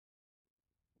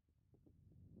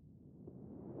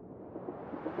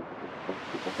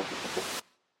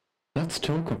let's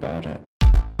talk about it.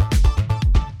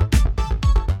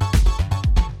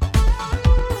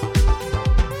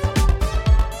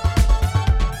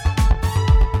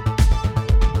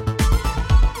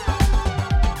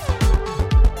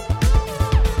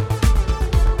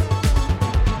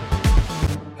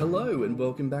 Hello and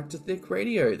welcome back to Thick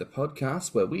Radio, the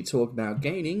podcast where we talk about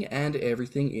gaming and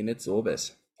everything in its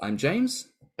orbit. I'm James.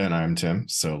 And I'm Tim,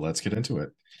 so let's get into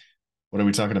it. What are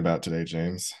we talking about today,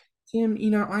 James? Tim,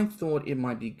 I thought it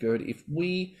might be good if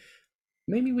we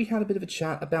had a bit of a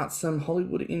chat about some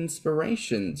Hollywood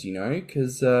inspirations,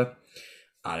 because I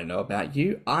don't know about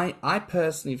you. I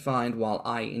personally find while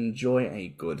I enjoy a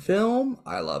good film,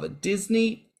 I love a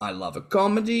Disney, I love a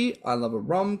comedy, I love a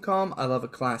rom-com, I love a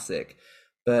classic.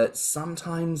 But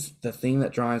sometimes the thing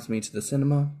that drives me to the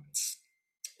cinema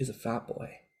is a fat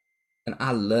boy. And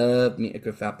I love me a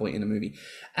good fat boy in a movie.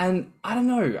 And I don't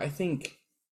know, I think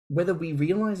whether we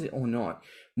realize it or not,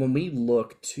 when we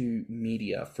look to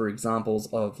media for examples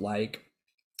of like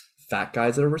fat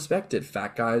guys that are respected,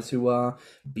 fat guys who are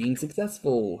being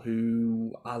successful,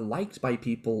 who are liked by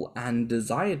people and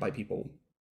desired by people,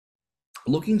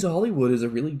 looking to Hollywood is a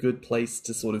really good place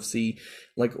to sort of see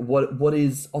like what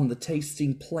is on the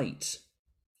tasting plate.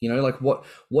 Like what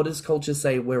does culture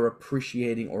say we're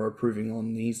appreciating or approving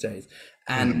on these days?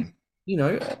 And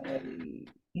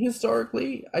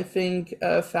historically, I think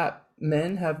fat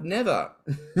men have never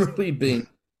really been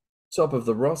top of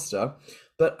the roster.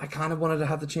 But I kind of wanted to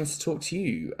have the chance to talk to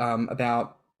you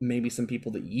about maybe some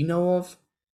people that you know of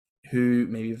who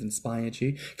maybe have inspired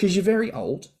you, because you're very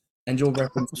old. And your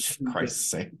reference, for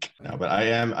Christ's sake. No, but I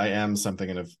am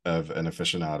something of an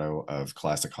aficionado of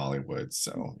classic Hollywood.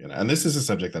 So, and this is a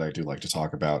subject that I do like to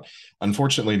talk about.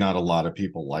 Unfortunately, not a lot of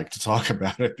people like to talk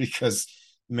about it because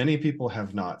many people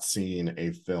have not seen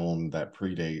a film that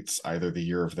predates either the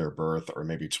year of their birth or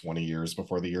maybe 20 years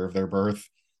before the year of their birth.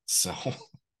 So,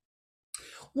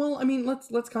 well, I mean,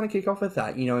 let's kind of kick off with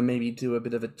that, and maybe do a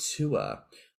bit of a tour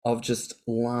of just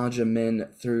larger men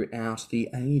throughout the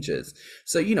ages.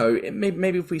 So,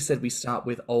 maybe if we said we start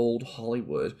with old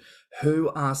Hollywood, who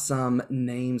are some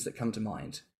names that come to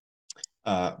mind?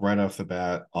 Right off the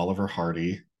bat, Oliver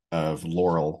Hardy of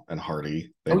Laurel and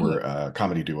Hardy. They were a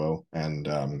comedy duo, and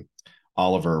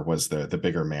Oliver was the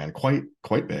bigger man, quite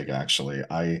big actually.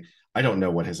 I don't know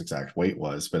what his exact weight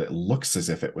was, but it looks as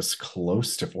if it was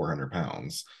close to 400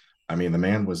 pounds. I mean, the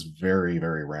man was very,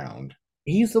 very round.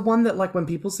 He's the one that, like, when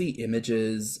people see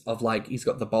images of, like, he's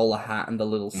got the bowler hat and the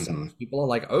little stuff, people are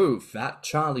like, oh, fat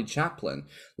Charlie Chaplin.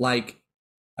 Like,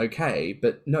 okay,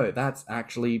 but no, that's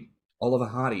actually Oliver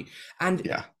Hardy. And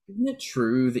yeah, isn't it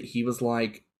true that he was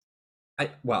like,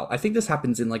 I think this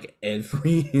happens in, like,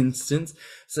 every instance.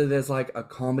 So there's, like, a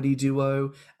comedy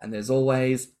duo, and there's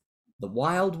always the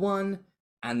wild one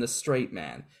and the straight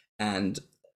man. And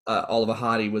Oliver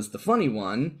Hardy was the funny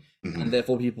one, and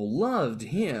therefore people loved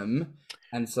him.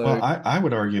 And so, well, I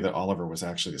would argue that Oliver was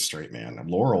actually the straight man.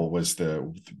 Laurel was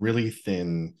the really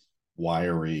thin,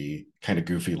 wiry, kind of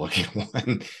goofy looking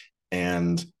one.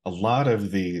 And a lot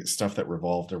of the stuff that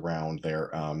revolved around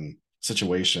their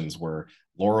situations where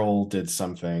Laurel did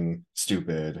something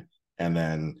stupid and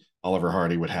then Oliver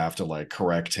Hardy would have to like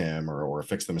correct him or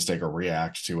fix the mistake or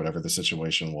react to whatever the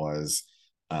situation was.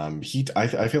 I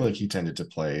feel like he tended to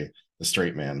play the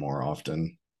straight man more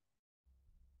often.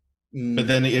 But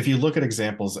then if you look at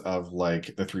examples of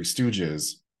like the Three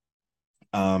Stooges,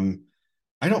 I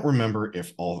don't remember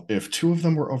if two of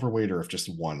them were overweight or if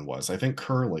just one was. I think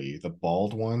Curly, the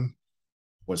bald one,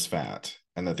 was fat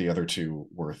and that the other two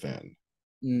were thin.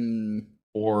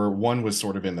 Or one was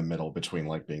sort of in the middle between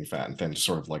like being fat and thin,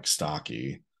 sort of like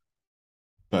stocky.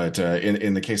 But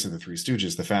in the case of the Three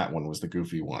Stooges, the fat one was the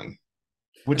goofy one,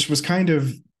 which was kind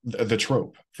of the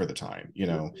trope for the time,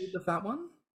 The fat one?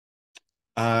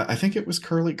 I think it was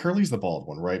Curly. Curly's the bald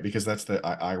one, right? Because that's the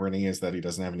irony is that he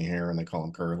doesn't have any hair and they call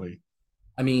him Curly.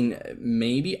 I mean,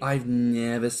 maybe I've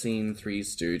never seen Three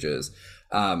Stooges.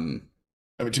 I mean,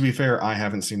 to be fair, I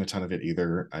haven't seen a ton of it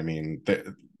either. I mean,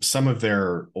 some of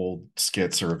their old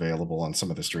skits are available on some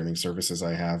of the streaming services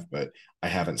I have, but I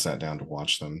haven't sat down to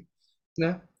watch them.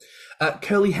 Yeah.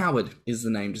 Curly Howard is the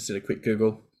name. Just did a quick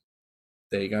Google.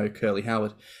 There you go, Curly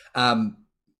Howard.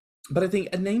 But I think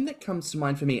a name that comes to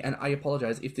mind for me, and I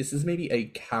apologize if this is maybe a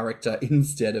character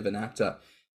instead of an actor,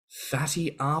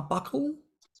 Fatty Arbuckle?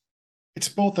 It's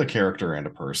both a character and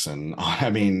a person. I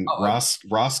mean,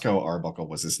 Roscoe Arbuckle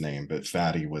was his name, but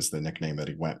Fatty was the nickname that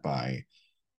he went by.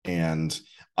 And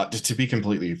to be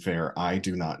completely fair, I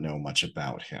do not know much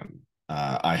about him.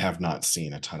 I have not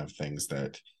seen a ton of things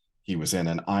that he was in,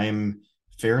 and I'm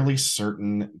fairly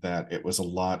certain that it was a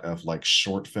lot of like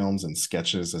short films and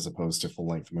sketches as opposed to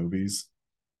full-length movies.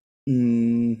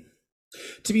 Mm.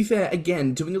 To be fair,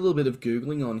 again, doing a little bit of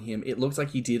Googling on him, it looks like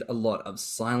he did a lot of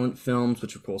silent films,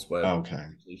 which of course were Okay.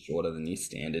 usually shorter than your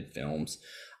standard films.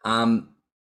 Um,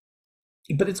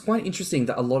 but it's quite interesting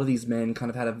that a lot of these men kind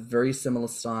of had a very similar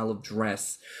style of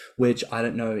dress, which I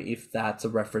don't know if that's a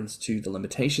reference to the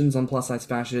limitations on plus size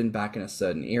fashion back in a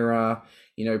certain era,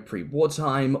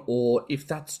 pre-wartime, or if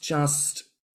that's just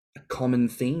a common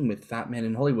theme with fat men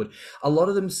in Hollywood. A lot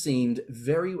of them seemed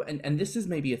very, and this is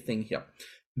maybe a thing here,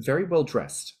 very well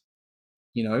dressed.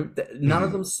 None of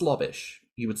Mhm. them slobbish,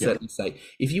 you would Yeah. certainly say.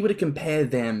 If you were to compare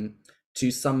them to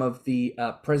some of the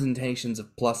presentations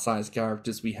of plus size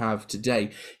characters we have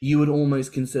today, you would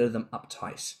almost consider them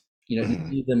uptight. You Mhm.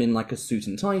 see them in like a suit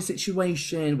and tie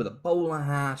situation with a bowler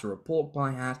hat or a pork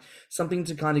pie hat, something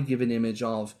to kind of give an image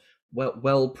of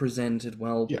well presented,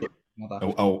 well Yeah. put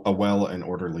together. A well and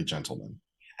orderly gentleman.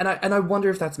 And I wonder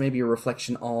if that's maybe a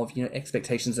reflection of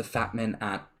expectations of fat men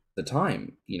at the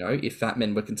time. If fat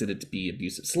men were considered to be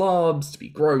abusive slobs, to be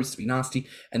gross, to be nasty,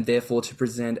 and therefore to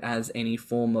present as any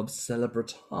form of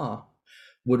celebrity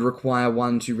would require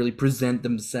one to really present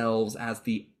themselves as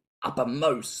the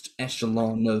uppermost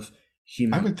echelon of I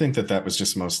human. would think that that was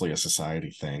just mostly a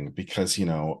society thing because,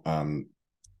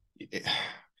 it-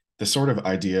 the sort of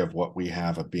idea of what we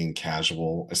have of being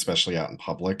casual, especially out in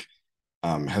public,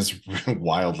 has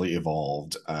wildly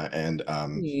evolved and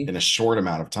in Hmm. a short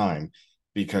amount of time.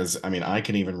 Because, I mean, I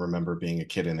can even remember being a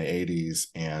kid in the 80s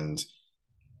and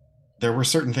there were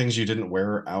certain things you didn't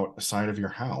wear outside of your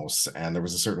house, and there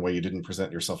was a certain way you didn't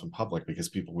present yourself in public because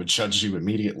people would judge you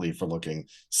immediately for looking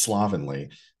slovenly.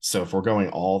 So if we're going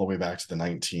all the way back to the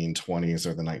 1920s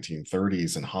or the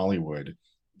 1930s in Hollywood,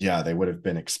 yeah, they would have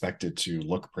been expected to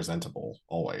look presentable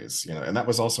always, and that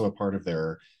was also a part of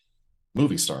their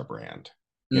movie star brand.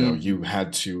 You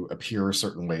had to appear a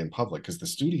certain way in public because the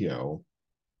studio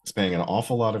is paying an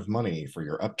awful lot of money for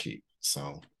your upkeep.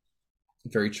 So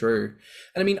Very true.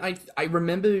 And I mean, I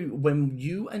remember when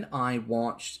you and I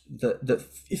watched the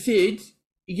Fid,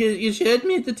 you showed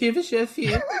me the TV show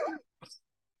Fid.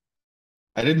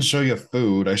 I didn't show you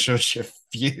food, I showed you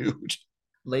feud.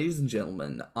 Ladies and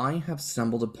gentlemen, I have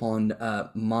stumbled upon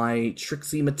my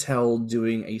Trixie Mattel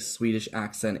doing a Swedish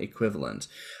accent equivalent.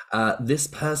 This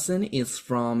person is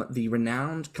from the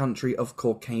renowned country of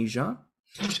Caucasia,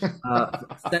 uh,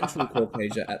 Central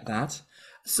Caucasia at that.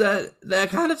 So they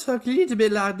kind of talk a little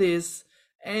bit like this,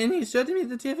 and he showed me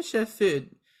the TV show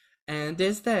Food, and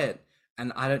there's that.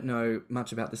 And I don't know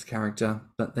much about this character,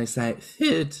 but they say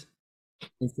Food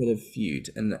instead of feud,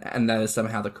 and that is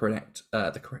somehow the correct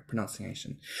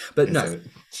pronunciation. But Is no, it?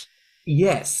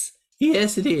 yes,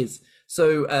 it is.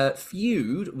 So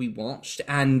feud we watched,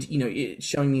 and it's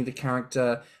showing me the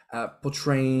character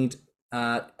portrayed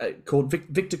called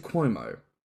Victor Cuomo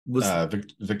was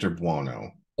Victor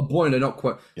Buono. Bueno, not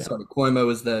Cuomo. Yeah. Sorry, Cuomo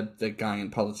is the guy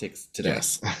in politics today.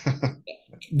 Yes.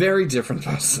 Very different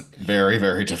person. Very,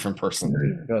 very different person. Very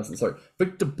different person. Sorry,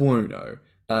 Victor Bueno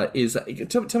is.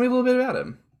 Tell me a little bit about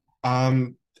him.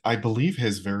 Um, I believe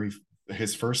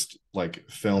his first like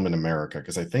film in America,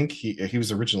 because I think he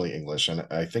was originally English, and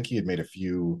I think he had made a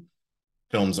few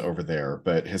films over there,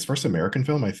 but his first American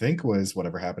film, I think, was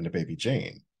Whatever Happened to Baby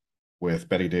Jane with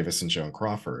Betty Davis and Joan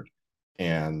Crawford.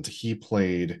 And he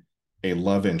played a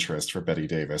love interest for Betty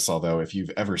Davis. Although, if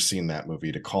you've ever seen that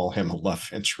movie, to call him a love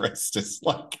interest is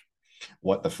like,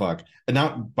 what the fuck? And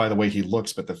not by the way he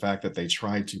looks, but the fact that they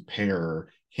tried to pair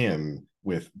him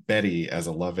with Betty as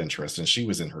a love interest, and she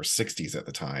was in her 60s at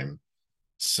the time.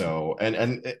 So,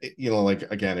 and like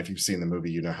again, if you've seen the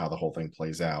movie, you know how the whole thing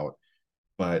plays out.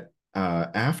 But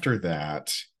after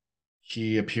that,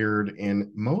 he appeared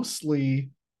in mostly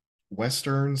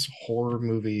westerns, horror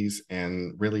movies,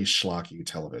 and really schlocky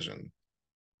television.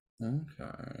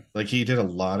 Okay. Like he did a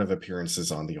lot of appearances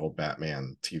on the old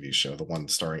Batman TV show, the one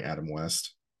starring Adam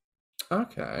West.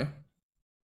 Okay.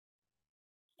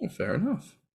 Well, fair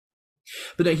enough.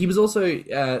 But no, he was also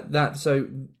that. So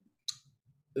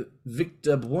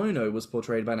Victor Bueno was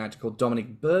portrayed by an actor called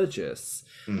Dominic Burgess,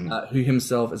 Mm. who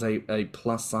himself is a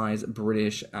plus size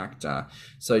British actor.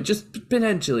 So just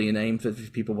potentially a name for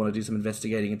if people want to do some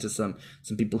investigating into some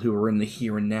people who are in the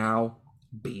here and now,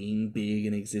 being big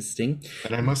and existing.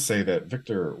 And I must say that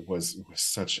Victor was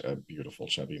such a beautiful,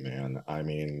 chubby man. I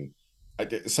mean,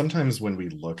 sometimes when we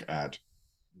look at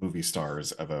movie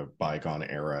stars of a bygone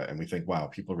era and we think, wow,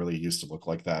 people really used to look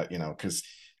like that, because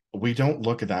we don't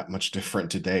look that much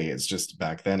different today. It's just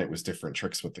back then it was different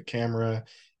tricks with the camera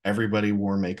Everybody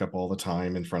wore makeup all the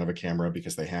time in front of a camera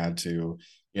because they had to.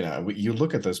 You know, you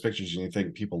look at those pictures and you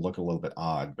think people look a little bit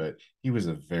odd, but he was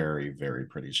a very, very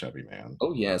pretty chubby man.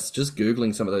 Oh yes, just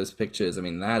googling some of those pictures. I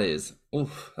mean, that is,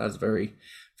 oof, that's very,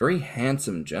 very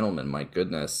handsome gentleman. My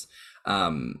goodness.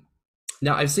 Um,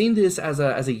 Now I've seen this as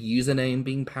a username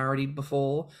being parodied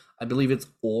before. I believe it's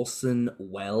Orson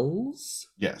Welles.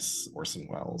 Yes, Orson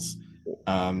Welles.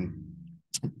 Um,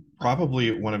 Probably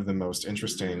one of the most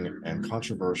interesting and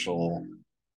controversial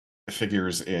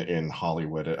figures in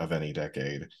Hollywood of any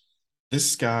decade.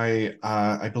 This guy,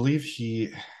 I believe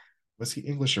he was he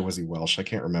English or was he Welsh? I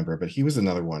can't remember, but he was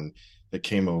another one that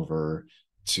came over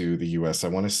to the US. I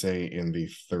want to say in the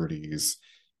 30s,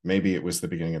 maybe it was the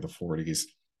beginning of the 40s.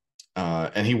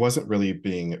 And he wasn't really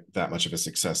being that much of a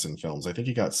success in films. I think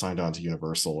he got signed on to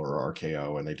Universal or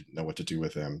RKO and they didn't know what to do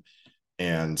with him.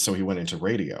 And so he went into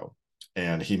radio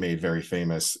and he made very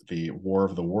famous the War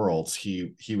of the Worlds.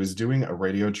 He was doing a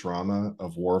radio drama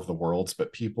of War of the Worlds,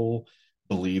 but people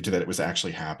believed that it was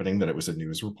actually happening, that it was a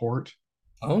news report.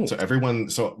 So Oh, everyone,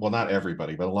 so well, not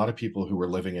everybody, but a lot of people who were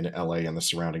living in LA and the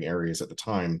surrounding areas at the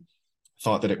time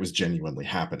thought that it was genuinely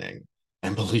happening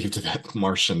and believed that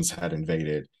Martians had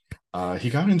invaded. He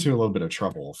got into a little bit of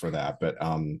trouble for that, but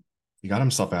he got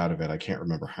himself out of it. I can't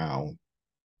remember how.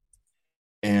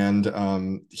 And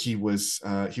he was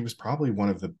probably one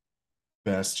of the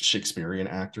best Shakespearean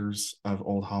actors of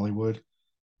old Hollywood.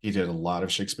 He did a lot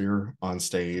of Shakespeare on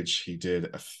stage. He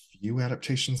did a few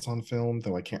adaptations on film,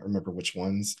 though I can't remember which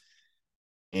ones.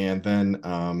 And then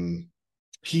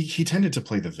he tended to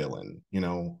play the villain, you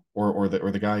know, or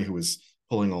the guy who was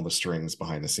pulling all the strings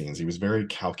behind the scenes. He was very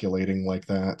calculating like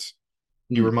that.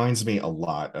 He hmm. reminds me a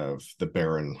lot of the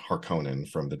Baron Harkonnen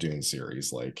from the Dune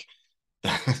series. Like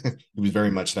he was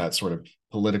very much that sort of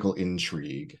political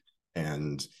intrigue,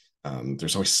 and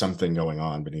there's always something going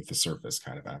on beneath the surface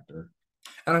kind of actor.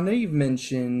 And I know you've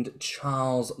mentioned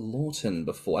Charles Lawton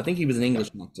before. I think he was an Yeah, English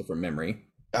actor from memory.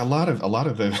 a lot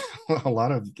of the a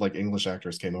lot of like English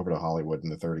actors came over to Hollywood in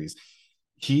the 30s.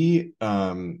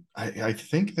 I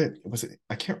think that was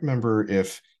I can't remember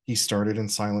if he started in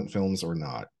silent films or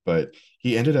not, but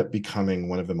he ended up becoming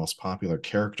one of the most popular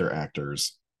character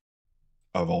actors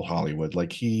of old Hollywood.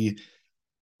 Like he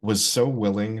was so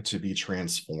willing to be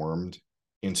transformed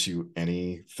into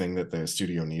anything that the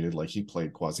studio needed. Like he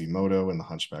played Quasimodo in The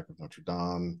Hunchback of Notre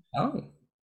Dame. Oh,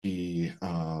 He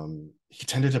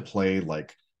tended to play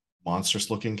like monstrous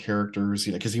looking characters,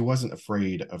 you know, because he wasn't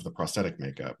afraid of the prosthetic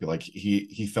makeup. Like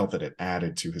he felt that it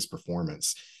added to his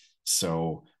performance.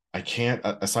 So I can't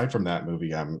aside from that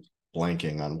movie, I'm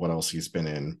blanking on what else he's been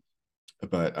in.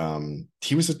 But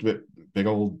he was a big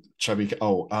old chubby.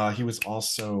 Oh, he was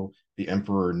also the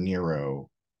Emperor Nero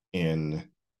in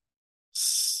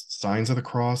Signs of the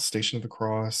Cross, Station of the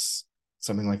Cross,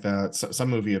 something like that. So, some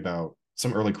movie about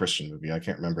some early Christian movie. I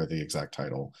can't remember the exact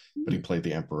title, but he played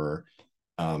the emperor,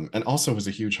 and also was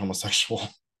a huge homosexual.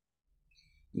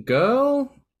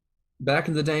 girl. Back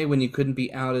in the day when you couldn't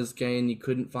be out as gay and you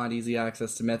couldn't find easy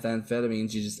access to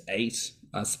methamphetamines, you just ate,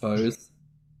 I suppose.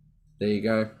 There you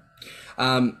go.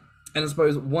 Um, and I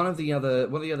suppose one of the other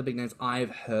big names I've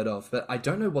heard of, but I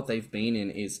don't know what they've been in,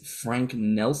 is Frank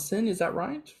Nelson. Is that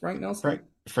right? Frank Nelson?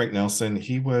 Frank Nelson.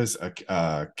 He was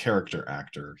a character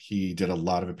actor. He did a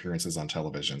lot of appearances on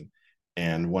television,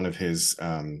 and one of his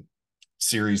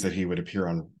series that he would appear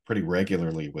on pretty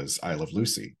regularly was I Love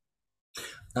Lucy.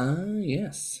 Ah,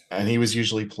 yes. And he was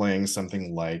usually playing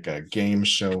something like a game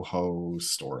show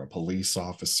host or a police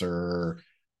officer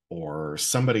or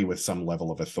somebody with some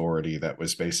level of authority that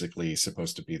was basically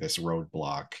supposed to be this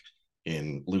roadblock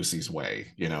in Lucy's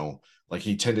way, you know. Like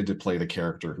he tended to play the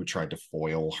character who tried to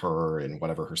foil her in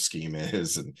whatever her scheme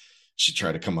is, and she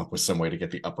tried to come up with some way to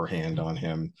get the upper hand on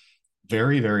him.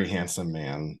 Very, very handsome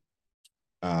man.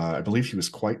 I believe he was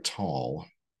quite tall,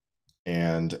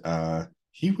 and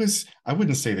he was, I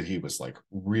wouldn't say that he was like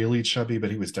really chubby,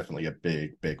 but he was definitely a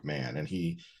big man, and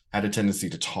he had a tendency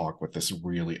to talk with this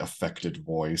really affected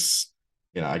voice,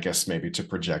 you know, I guess maybe to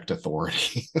project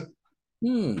authority.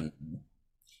 Hmm.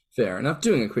 Fair enough.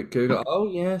 Doing a quick Google.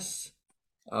 Oh yes.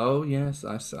 Oh yes.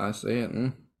 I see it.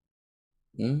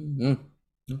 Mm.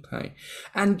 Okay.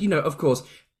 And of course,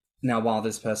 now while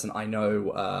this person I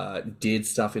know did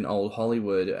stuff in old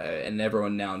Hollywood, and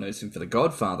everyone now knows him for The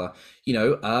Godfather,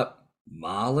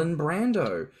 Marlon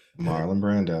Brando. Marlon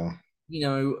Brando.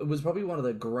 It was probably one of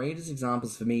the greatest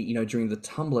examples for me, during the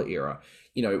Tumblr era.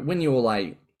 When you're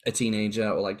like a teenager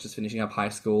or like just finishing up high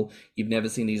school, you've never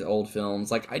seen these old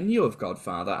films. Like I knew of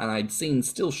Godfather and I'd seen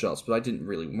still shots, but I didn't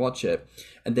really watch it.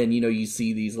 And then, you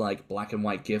see these like black and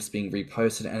white gifs being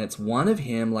reposted, and it's one of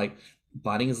him like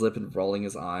biting his lip and rolling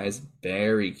his eyes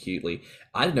very cutely.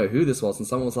 I didn't know who this was, and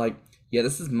someone was like, "Yeah,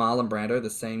 this is Marlon Brando, the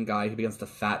same guy who becomes the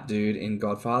fat dude in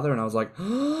Godfather." And I was like,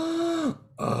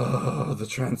 "Oh, the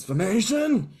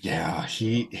transformation!" Yeah,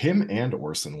 him and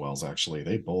Orson Welles actually,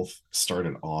 they both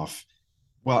started off.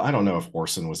 Well, I don't know if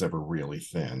Orson was ever really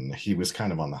thin. He was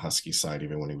kind of on the husky side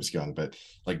even when he was young, but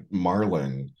like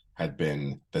Marlon had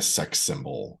been the sex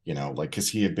symbol, like because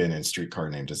he had been in Streetcar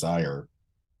Named Desire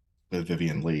with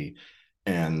Vivian Lee.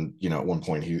 And at one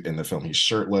point he in the film he's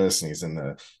shirtless and he's in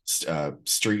the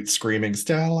street screaming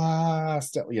Stella,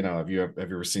 Stella. Have you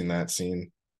ever seen that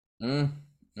scene? Mm,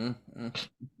 mm, mm.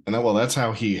 And well, that's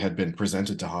how he had been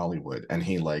presented to Hollywood, and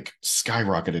he like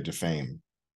skyrocketed to fame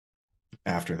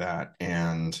after that.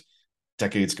 And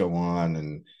decades go on,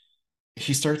 and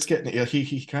he starts getting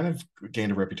he kind of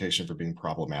gained a reputation for being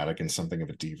problematic and something of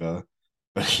a diva,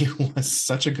 but he was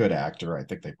such a good actor. I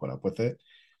think they put up with it,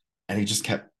 and he just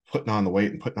kept putting on the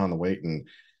weight and putting on the weight. And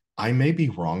I may be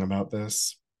wrong about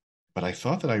this, but I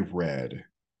thought that I read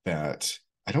that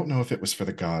I don't know if it was for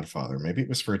The Godfather, maybe it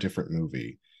was for a different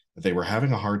movie, that they were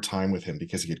having a hard time with him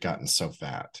because he had gotten so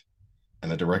fat.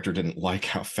 And the director didn't like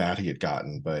how fat he had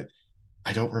gotten, but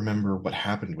I don't remember what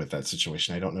happened with that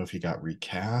situation. I don't know if he got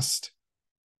recast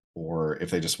or if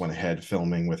they just went ahead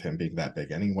filming with him being that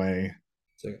big anyway.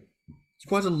 So it's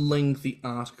quite a lengthy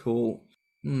article.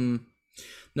 Hmm.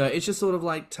 No, it's just sort of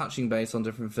like touching base on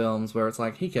different films where it's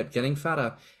like he kept getting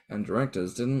fatter and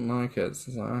directors didn't like it.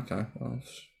 So it's like, okay, well,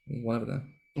 whatever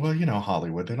then. Well,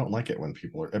 Hollywood, they don't like it when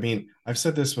people are. I mean, I've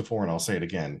said this before and I'll say it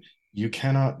again. You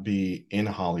cannot be in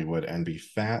Hollywood and be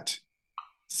fat,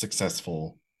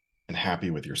 successful, and happy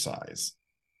with your size.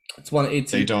 It's one.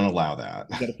 It's They don't allow that.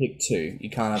 you got to pick two. You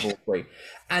can't have all three.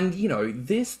 And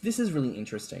this is really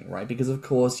interesting, right? Because of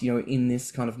course, in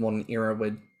this kind of modern era,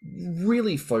 we're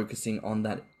really focusing on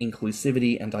that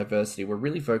inclusivity and diversity. We're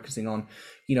really focusing on,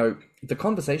 the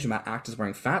conversation about actors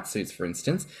wearing fat suits, for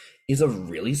instance, is a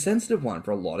really sensitive one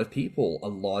for a lot of people. A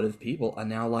lot of people are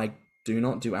now like, do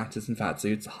not do actors in fat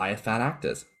suits, hire fat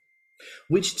actors.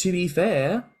 Which, to be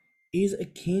fair, is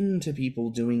akin to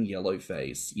people doing yellow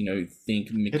face. Think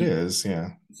It Mickey is,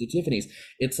 yeah. Tiffany's.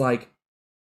 It's like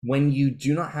when you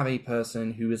do not have a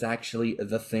person who is actually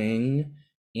the thing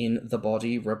in the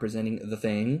body representing the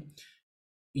thing,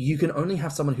 you can only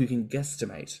have someone who can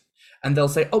guesstimate. And they'll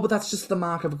say, oh, but that's just the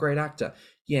mark of a great actor.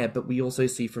 Yeah, but we also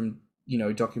see from,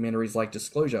 documentaries like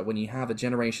Disclosure, when you have a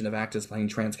generation of actors playing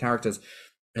trans characters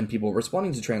and people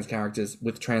responding to trans characters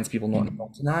with trans people not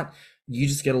involved in that, you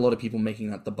just get a lot of people making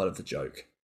that the butt of the joke,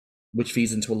 which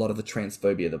feeds into a lot of the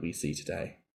transphobia that we see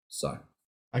today. So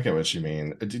I get what you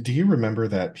mean. Do you remember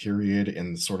that period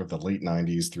in sort of the late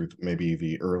 90s through maybe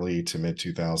the early to mid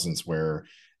 2000s where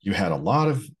you had a lot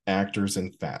of actors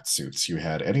in fat suits? You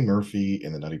had Eddie Murphy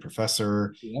in The Nutty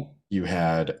Professor. yeah. You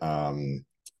had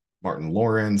Martin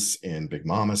Lawrence in Big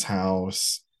Mama's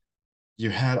House.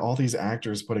 You had all these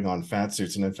actors putting on fat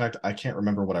suits. And in fact, I can't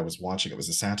remember what I was watching. It was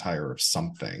a satire of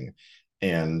something.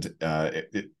 And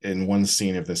in one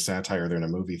scene of this satire, they're in a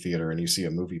movie theater and you see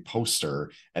a movie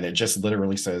poster and it just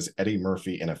literally says Eddie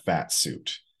Murphy in a fat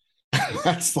suit.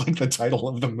 That's like the title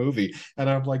of the movie. And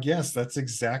I'm like, yes, that's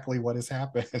exactly what has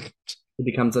happened. It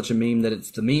becomes such a meme that it's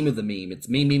the meme of the meme. It's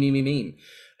meme, meme, meme, meme.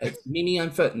 It's Mimi,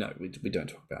 I'm fat. No, we don't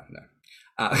talk about it, no.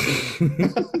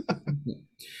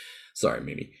 Sorry,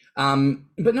 Mimi.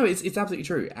 But no, it's absolutely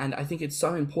true. And I think it's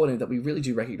so important that we really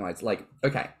do recognize, like,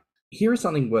 okay, here is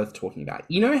something worth talking about.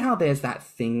 You know how there's that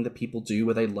thing that people do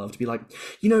where they love to be like,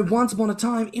 once upon a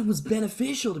time, it was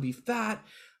beneficial to be fat.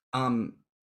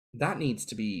 That needs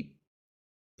to be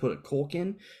put a cork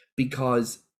in,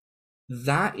 because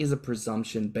that is a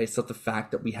presumption based off the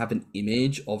fact that we have an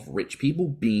image of rich people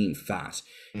being fat.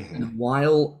 Mhm. And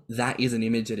while that is an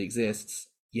image that exists,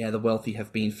 yeah, the wealthy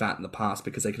have been fat in the past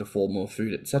because they could afford more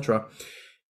food, etc.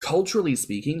 Culturally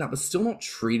speaking, that was still not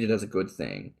treated as a good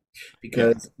thing.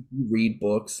 Because if you read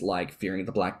books like Fearing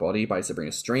the Black Body by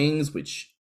Sabrina Strings,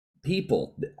 which we're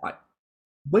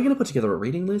going to put together a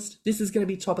reading list. This is going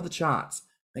to be top of the charts.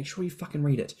 Make sure you fucking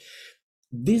read it.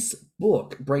 This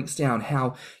book breaks down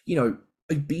how,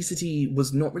 obesity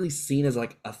was not really seen as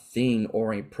like a thing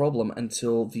or a problem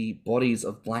until the bodies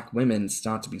of Black women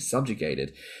start to be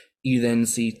subjugated. You then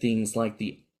see things like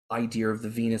the idea of the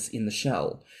Venus in the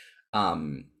shell,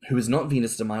 who is not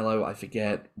Venus de Milo. I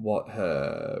forget what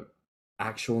her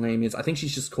actual name is. I think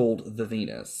she's just called the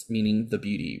Venus, meaning the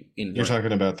beauty in You're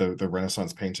talking about the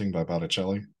Renaissance painting by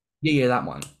Botticelli? Yeah, that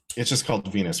one. It's just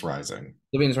called Venus Rising.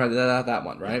 The Venus, right? That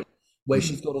one, right? Where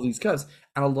she's got all these curves.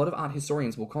 And a lot of art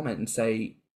historians will comment and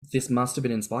say, this must have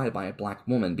been inspired by a black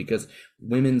woman because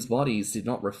women's bodies did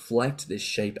not reflect this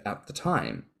shape at the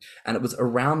time. And it was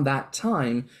around that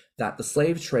time that the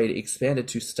slave trade expanded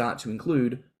to start to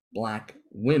include black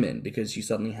women, because you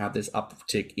suddenly have this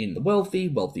uptick in the wealthy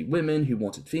women who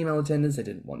wanted female attendants. They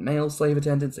didn't want male slave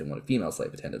attendants, they wanted female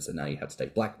slave attendants, and now you have to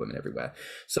take black women everywhere.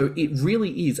 So it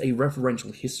really is a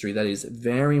referential history that is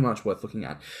very much worth looking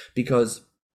at, because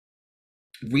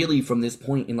really from this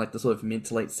point in like the sort of mid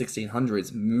to late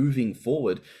 1600s moving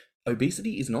forward,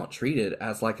 obesity is not treated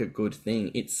as like a good thing.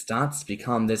 It starts to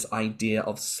become this idea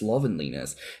of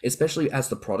slovenliness, especially as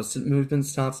the Protestant movement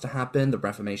starts to happen, the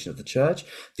Reformation of the church.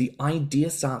 The idea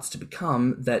starts to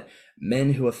become that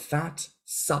men who are fat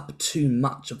sup too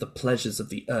much of the pleasures of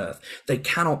the earth. They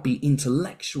cannot be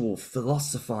intellectual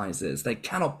philosophizers. They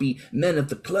cannot be men of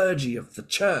the clergy of the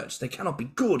church. They cannot be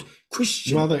good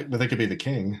Christian. Well, but they could be the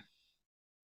king.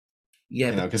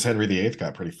 Yeah, because Henry VIII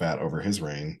got pretty fat over his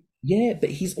reign. Yeah, but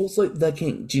he's also the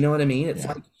king. Do you know what I mean? It's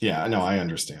like, yeah, no, I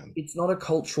understand. It's not a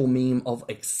cultural meme of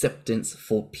acceptance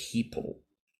for people.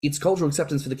 It's cultural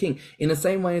acceptance for the king. In the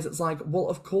same way as it's like, well,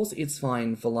 of course it's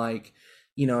fine for like,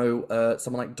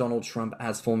 someone like Donald Trump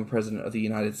as former president of the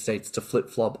United States to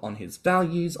flip-flop on his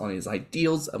values, on his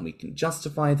ideals, and we can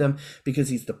justify them because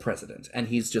he's the president and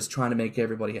he's just trying to make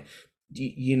everybody...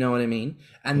 You know what I mean?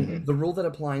 And the rule that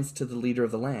applies to the leader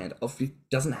of the land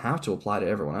doesn't have to apply to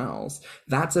everyone else.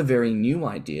 That's a very new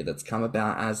idea that's come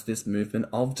about as this movement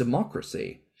of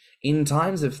democracy. In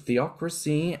times of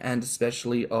theocracy, and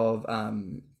especially of...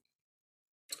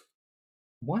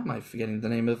 why am I forgetting the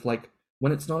name of, like,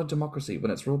 when it's not a democracy,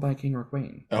 when it's ruled by a king or a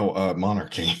queen?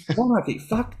 Monarchy. Monarchy.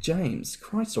 Fuck James.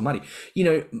 Christ almighty.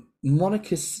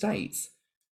 Monarchist states...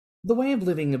 The way of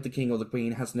living of the king or the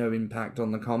queen has no impact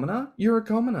on the commoner. You're a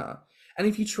commoner. And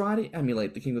if you try to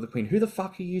emulate the king or the queen, who the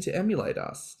fuck are you to emulate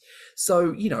us?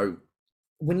 So,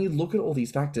 when you look at all these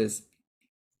factors,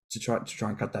 to try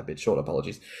and cut that bit short,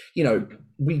 apologies,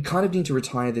 we kind of need to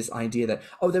retire this idea that,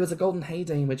 there was a golden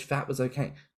heyday in which fat was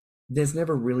okay. There's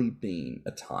never really been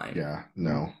a time. Yeah,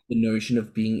 no. The notion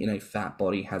of being in a fat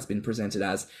body has been presented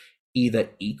as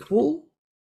either equal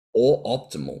or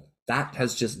optimal. That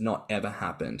has just not ever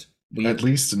happened. At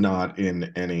least not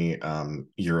in any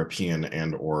European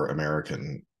and or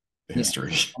American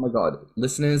history. Yeah. Oh my god,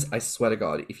 listeners, I swear to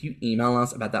god, if you email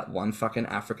us about that one fucking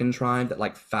African tribe that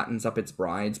like fattens up its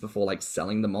brides before like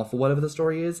selling them off or whatever the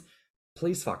story is,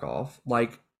 please fuck off.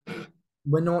 Like,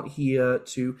 we're not here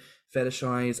to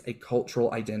fetishize a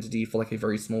cultural identity for like a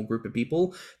very small group of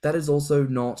people. That is also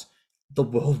not the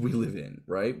world we live in,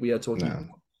 right? We are talking about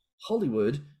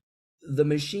Hollywood, the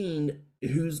machine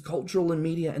whose cultural and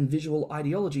media and visual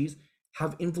ideologies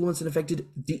have influenced and affected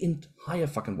the entire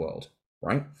fucking world,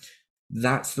 right?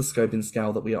 That's the scope and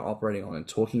scale that we are operating on and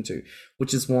talking to,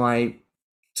 which is why,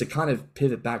 to kind of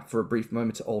pivot back for a brief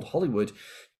moment to old Hollywood,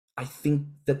 I think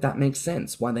that makes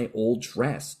sense why they all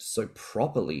dressed so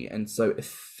properly and so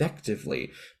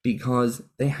effectively, because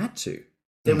they had to.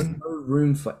 There was no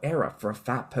room for error for a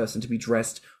fat person to be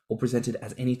dressed or presented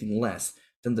as anything less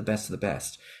than the best of the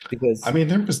best. Because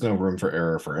there was no room for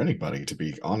error for anybody, to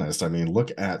be honest.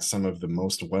 Look at some of the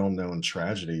most well-known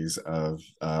tragedies of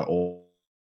old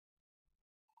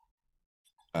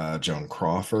Joan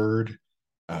Crawford,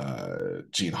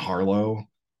 Jean Harlow.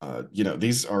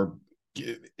 These are...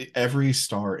 every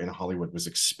star in Hollywood was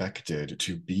expected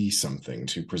to be something,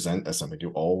 to present as something,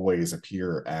 to always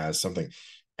appear as something.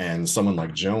 And someone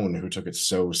like Joan, who took it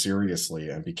so seriously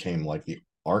and became like the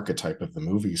archetype of the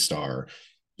movie star,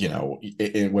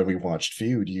 when we watched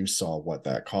Feud, you saw what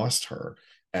that cost her.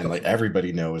 And like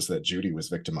everybody knows that Judy was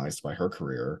victimized by her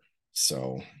career.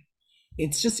 So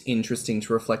it's just interesting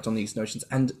to reflect on these notions.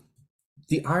 And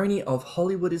the irony of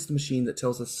Hollywood is the machine that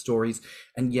tells us stories,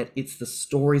 and yet it's the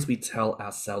stories we tell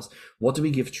ourselves. What do we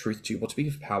give truth to? What do we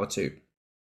give power to?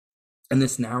 And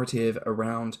this narrative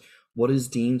around what is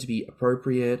deemed to be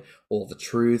appropriate, or the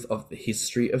truth of the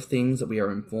history of things that we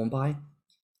are informed by,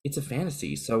 it's a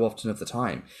fantasy so often of the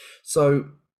time. So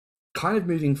kind of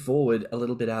moving forward a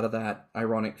little bit out of that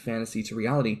ironic fantasy to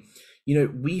reality,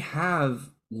 we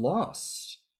have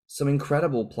lost some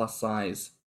incredible plus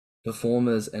size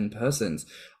performers and persons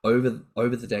over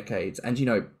the decades. And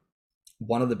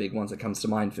one of the big ones that comes to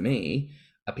mind for me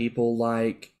are people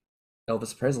like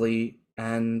Elvis Presley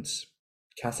and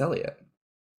Cass Elliot.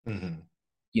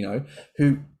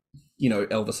 Who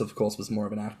Elvis of course was more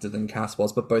of an actor than Cass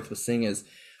was, but both were singers,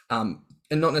 and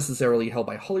not necessarily held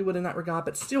by Hollywood in that regard,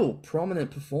 but still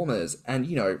prominent performers. And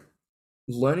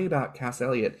learning about Cass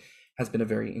Elliot has been a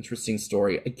very interesting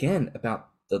story, again, about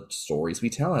the stories we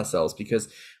tell ourselves, because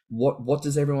what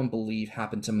does everyone believe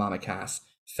happened to Mama Cass?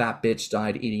 Fat bitch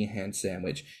died eating a ham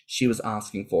sandwich. She was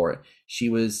asking for it. She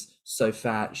was so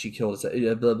fat she killed herself.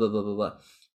 Blah blah blah blah blah.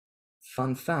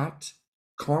 Fun fact: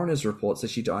 coroner's report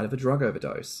says she died of a drug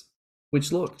overdose.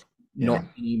 Which, look, Yeah. not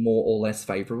any more or less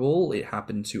favorable. It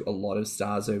happened to a lot of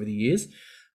stars over the years.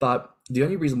 But the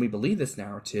only reason we believe this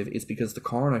narrative is because the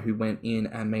coroner who went in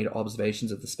and made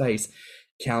observations of the space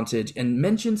counted and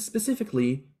mentioned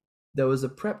specifically there was a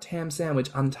prepped ham sandwich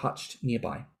untouched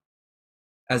nearby,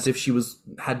 as if she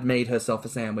had made herself a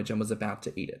sandwich and was about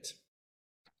to eat it.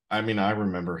 I mean, I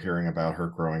remember hearing about her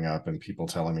growing up and people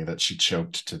telling me that she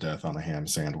choked to death on a ham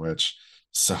sandwich.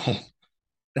 So,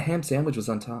 The ham sandwich was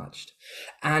untouched.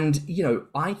 And,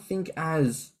 I think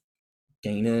as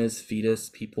gainers, fetus,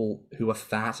 people who are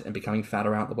fat and becoming fat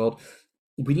around the world,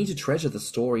 we need to treasure the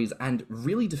stories and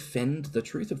really defend the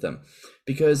truth of them.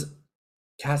 Because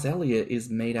Cass Elliot is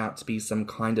made out to be some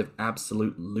kind of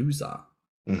absolute loser.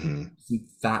 mhm. Some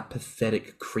fat,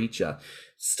 pathetic creature,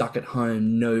 stuck at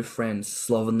home, no friends,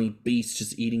 slovenly beast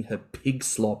just eating her pig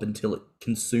slop until it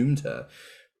consumed her.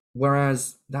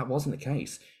 Whereas that wasn't the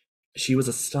case. She was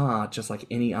a star just like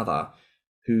any other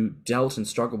who dealt and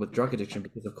struggled with drug addiction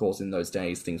because, of course, in those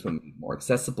days things were more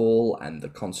accessible and the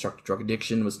construct of drug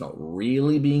addiction was not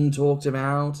really being talked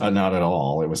about Not at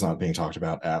all. It was not being talked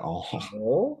about at all.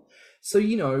 all. So,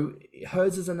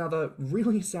 hers is another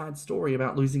really sad story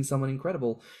about losing someone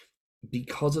incredible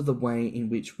because of the way in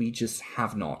which we just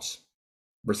have not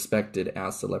respected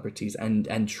our celebrities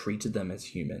and treated them as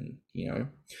human,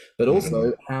 but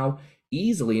also Mhm. how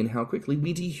easily and how quickly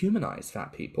we dehumanize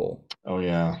fat people. Oh,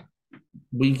 yeah.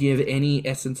 We give any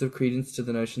essence of credence to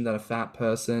the notion that a fat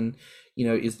person,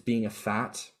 is being a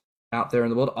fat out there in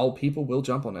the world. Oh, people will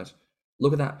jump on it.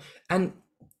 Look at that. And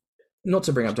not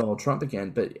to bring up Donald Trump again,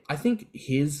 but I think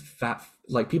his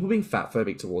like people being fat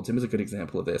phobic towards him is a good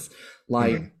example of this.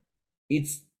 Like, Mhm.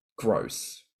 it's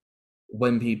gross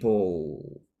when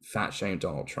people fat shame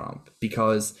Donald Trump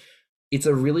because it's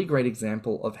a really great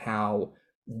example of how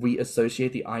we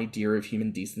associate the idea of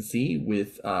human decency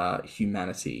with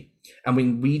humanity. And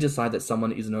when we decide that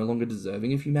someone is no longer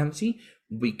deserving of humanity,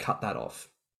 we cut that off.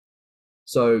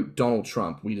 So Donald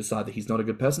Trump, we decide that he's not a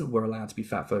good person, we're allowed to be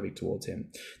fat phobic towards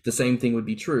him. The same thing would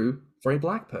be true for a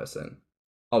black person.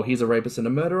 Oh, he's a rapist and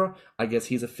a murderer. I guess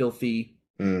he's a filthy,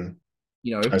 Mm.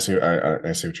 you know, I see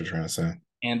what you're trying to say.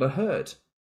 Amber Heard.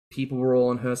 People were all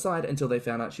on her side until they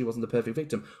found out she wasn't the perfect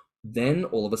victim. Then,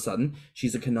 all of a sudden,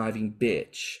 she's a conniving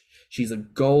bitch. She's a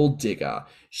gold digger.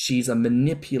 She's a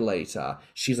manipulator.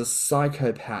 She's a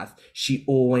psychopath. She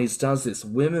always does this.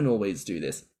 Women always do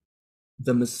this.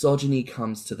 The misogyny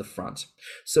comes to the front.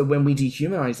 So when we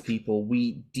dehumanize people,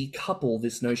 we decouple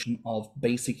this notion of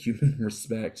basic human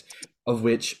respect, of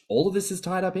which all of this is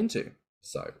tied up into.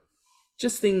 So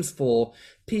just things for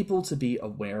people to be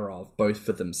aware of, both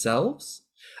for themselves,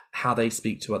 how they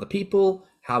speak to other people,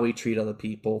 how we treat other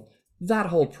people, that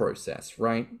whole process,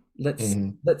 right? Let's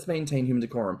Mhm. let's maintain human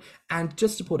decorum. And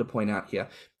just to put a point out here,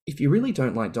 if you really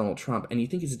don't like Donald Trump and you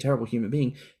think he's a terrible human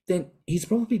being, then he's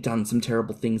probably done some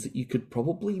terrible things that you could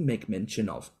probably make mention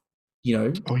of. You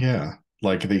know, Oh, yeah.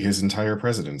 Like his entire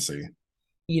presidency.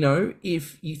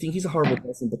 if you think he's a horrible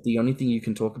person, but the only thing you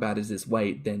can talk about is his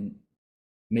weight, then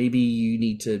maybe you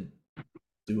need to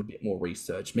do a bit more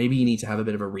research. Maybe you need to have a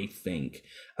bit of a rethink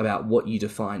about what you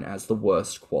define as the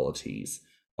worst qualities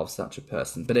of such a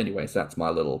person. But anyways, that's my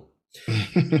little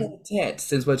tet.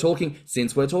 Since we're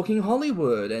talking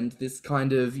Hollywood and this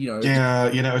kind of, Yeah,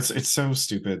 it's so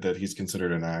stupid that he's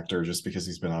considered an actor just because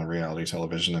he's been on reality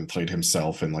television and played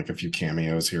himself in like a few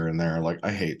cameos here and there. Like,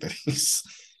 I hate that he's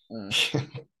mm.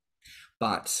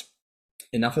 But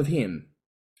enough of him.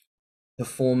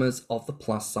 Performers of the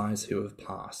plus size who have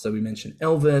passed. So we mentioned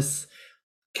Elvis,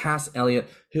 Cass Elliot.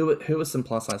 Who are some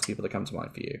plus size people that come to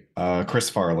mind for you? Chris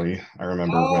Farley. I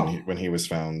remember Oh, when he was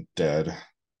found dead.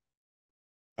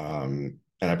 And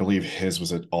I believe his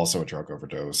was also a drug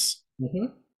overdose. mm-hmm.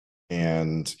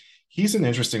 And he's an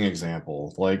interesting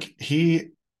example. Like he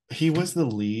was the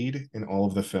lead in all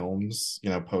of the films,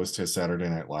 post his Saturday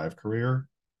Night Live career.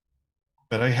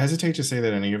 But I hesitate to say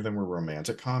that any of them were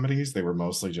romantic comedies. They were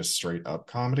mostly just straight up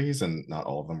comedies, and not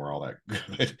all of them were all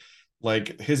that good.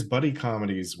 Like his buddy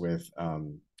comedies with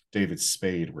David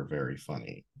Spade were very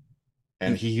funny,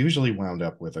 and he usually wound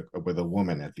up with a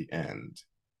woman at the end.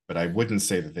 But I wouldn't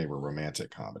say that they were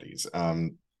romantic comedies.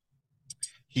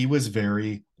 He was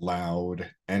very loud,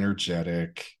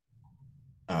 energetic,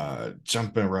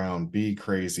 jump around, be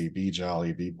crazy, be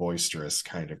jolly, be boisterous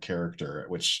kind of character,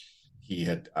 which he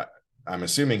had. I'm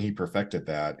assuming he perfected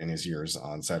that in his years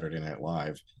on Saturday Night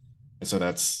Live, and so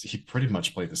he pretty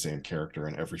much played the same character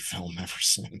in every film ever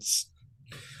since.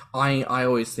 I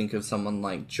always think of someone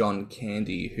like John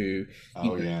Candy, who, you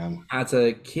Oh know, yeah. as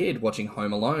a kid watching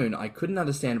Home Alone, I couldn't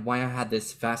understand why I had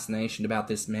this fascination about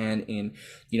this man in,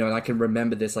 and I can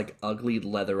remember this like ugly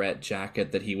leatherette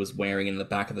jacket that he was wearing in the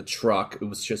back of the truck. It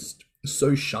was just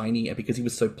so shiny, and because he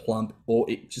was so plump, or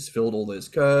it just filled all those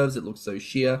curves, it looked so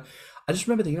sheer. I just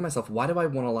remember thinking to myself, why do I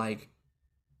want to like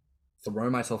throw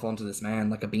myself onto this man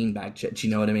like a beanbag? Do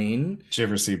you know what I mean? Did you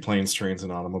ever see Planes, Trains,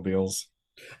 and Automobiles?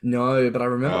 No, but I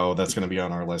remember Oh, that's going to be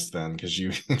on our list then, because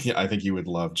you, yeah, I think you would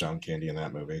love John Candy in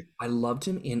that movie. I loved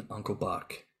him in Uncle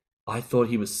Buck. I thought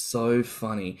he was so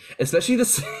funny, especially the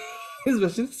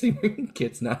especially the scene when he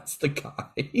kidnaps the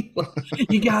guy.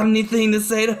 Like, you got anything to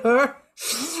say to her?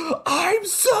 I'm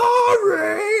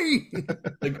sorry.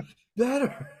 Like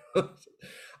better.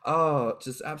 Oh,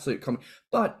 just absolute comedy.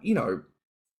 But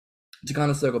to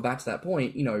kind of circle back to that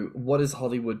point, what does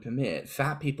Hollywood permit?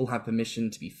 Fat people have permission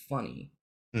to be funny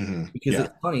because Yeah.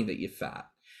 it's funny that you're fat.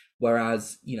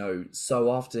 Whereas, so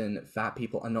often fat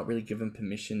people are not really given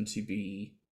permission to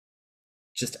be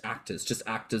just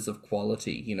actors of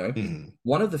quality. Hmm.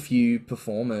 One of the few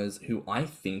performers who I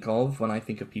think of when I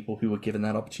think of people who were given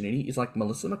that opportunity is like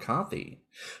Melissa McCarthy,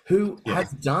 who Yeah.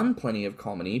 has done plenty of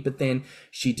comedy, but then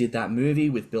she did that movie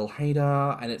with Bill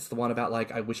Hader, and it's the one about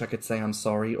like, I wish I could say I'm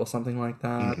sorry or something like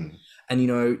that. Hmm.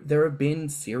 And there have been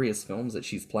serious films that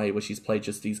she's played where she's played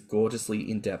just these gorgeously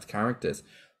in-depth characters.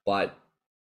 But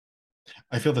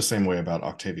I feel the same way about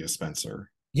Octavia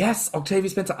Spencer. yes, Octavia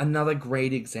Spencer, another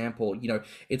great example.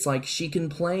 It's like she can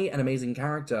play an amazing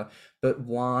character, but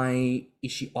why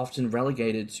is she often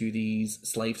relegated to these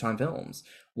slave time films?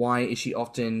 Why is she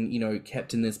often,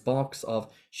 kept in this box of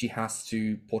she has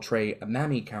to portray a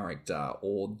mammy character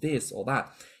or this or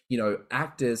that?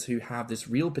 Actors who have this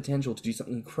real potential to do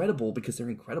something incredible because they're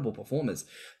incredible performers,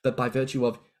 but by virtue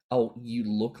of, oh, you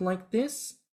look like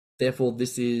this, therefore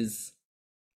this is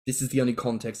the only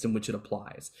context in which it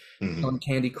applies. Hmm. John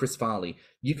Candy, Chris Farley,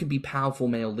 you can be powerful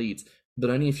male leads, but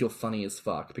only if you're funny as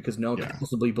fuck, because no one could Yeah.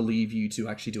 possibly believe you to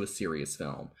actually do a serious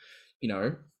film, you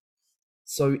know?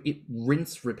 So it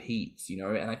rinse repeats, and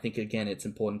I think again it's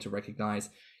important to recognize,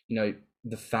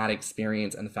 the fat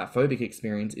experience and the fat phobic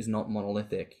experience is not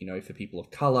monolithic, for people of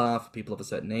color, for people of a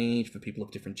certain age, for people of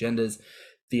different genders,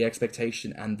 the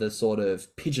expectation and the sort of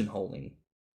pigeonholing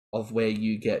of where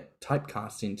you get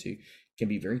typecast into can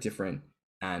be very different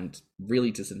and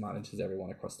really disadvantages everyone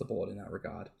across the board in that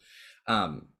regard.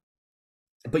 Um,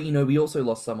 but we also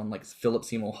lost someone like Philip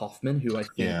Seymour Hoffman, who I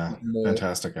think Yeah.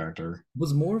 Fantastic actor.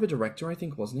 was more of a director, I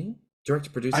think, wasn't he?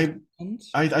 Director, producer,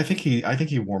 I I think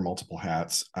he wore multiple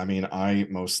hats. I mean, I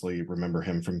mostly remember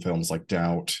him from films like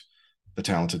Doubt, The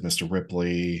Talented Mr.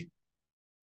 Ripley.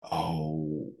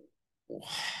 Oh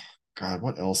God,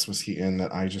 what else was he in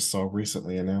that I just saw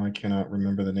recently? And now I cannot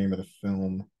remember the name of the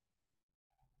film.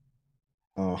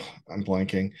 Oh, I'm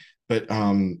blanking. But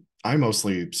I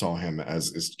mostly saw him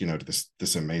as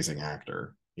this amazing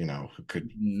actor, who could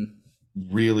mm,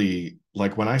 really,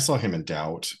 like, when I saw him in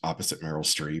Doubt opposite Meryl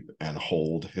Streep and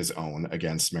hold his own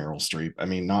against Meryl Streep. I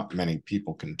mean, not many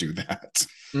people can do that.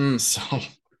 mm, So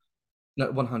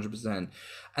no, 100%. And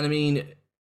I mean,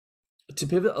 to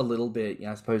pivot a little bit,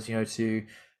 I suppose, to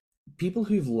people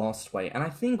who've lost weight, and I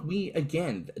think we,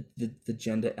 again, the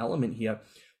gender element here,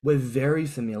 we're very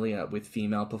familiar with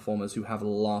female performers who have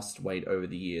lost weight over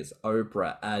the years.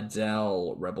 Oprah,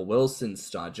 Adele, Rebel Wilson,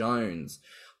 Star Jones.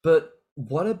 But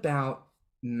what about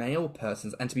male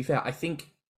persons? And to be fair, I think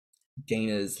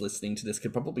gainers listening to this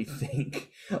could probably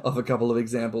think of a couple of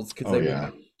examples because oh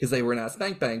yeah. they were in our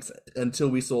spank banks until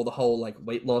we saw the whole like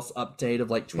weight loss update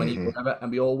of like 20 Hmm. whatever, and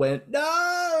we all went,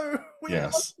 no, we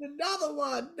lost Yes. another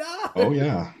one, no. Oh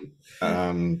yeah.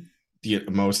 Um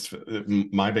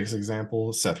my biggest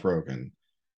example, Seth Rogen.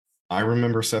 I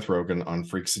remember Seth Rogen on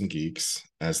Freaks and Geeks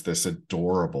as this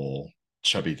adorable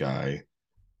chubby guy,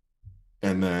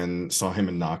 and then saw him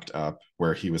in Knocked Up,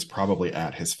 where he was probably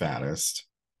at his fattest.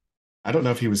 I don't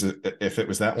know if it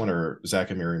was that one or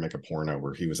Zach and Miri Make a Porno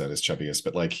where he was at his chubbiest,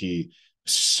 but like he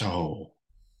so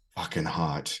fucking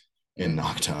hot in Mm.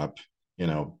 Knocked Up,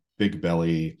 big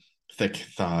belly, thick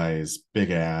thighs,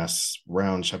 big ass,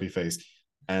 round chubby face.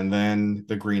 And then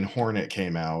the Green Hornet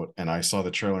came out, and I saw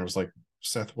the trailer and was like,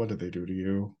 Seth, what did they do to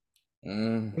you?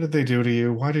 Mm. What did they do to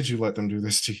you? Why did you let them do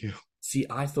this to you? See,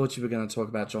 I thought you were going to talk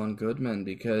about John Goodman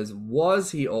because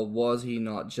was he or was he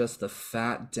not just the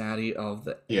fat daddy of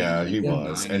the Yeah, he 80s and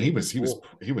was. And he 90s? was he was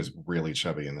he was really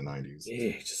chubby in the 90s.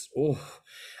 Yeah, just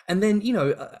And then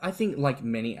I think like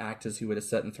many actors who hit a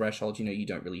certain threshold, you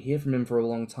don't really hear from him for a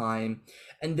long time,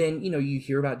 and then you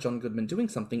hear about John Goodman doing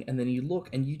something, and then you look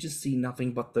and you just see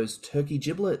nothing but those turkey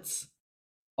giblets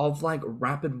of like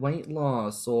rapid weight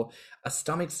loss or a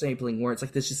stomach stapling where it's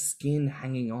like there's just skin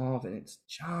hanging off and it's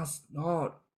just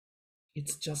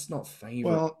not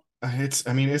favorable. Well,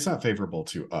 I mean, it's not favorable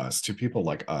to us, to people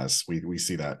like us. We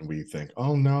see that and we think,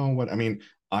 oh no, what I mean,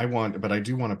 but I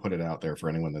do want to put it out there for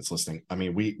anyone that's listening. I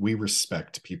mean, we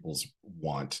respect people's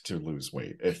want to lose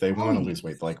weight. If they Oh want to lose yes.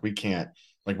 weight, like we can't,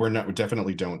 like we're not, we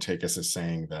definitely don't take us as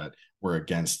saying that we're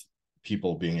against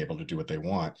people being able to do what they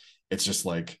want. It's just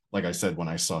like I said, when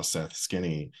I saw Seth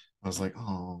skinny, I was like,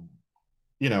 oh,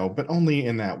 but only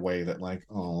in that way that like,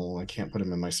 oh, I can't put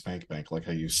him in my spank bank like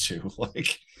I used to.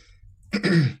 Like,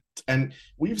 and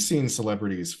we've seen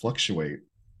celebrities fluctuate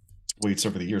weights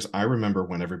over the years. I remember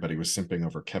when everybody was simping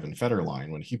over Kevin Federline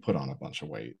when he put on a bunch of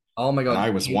weight, Oh my and God, I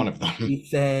was one him, of them. he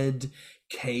fed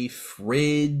K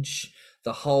Fridge,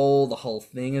 the whole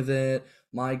thing of it.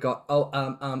 My God. Oh,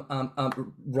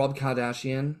 Rob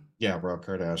Kardashian. Yeah, Rob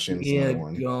Kardashian's Dear another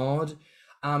one. God.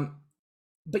 Um,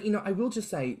 but I will just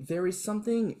say there is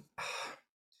something,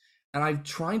 and I've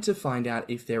tried to find out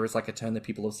if there is like a term that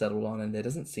people have settled on, and there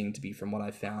doesn't seem to be from what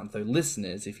I found. So,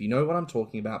 listeners, if you know what I'm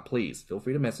talking about, please feel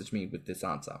free to message me with this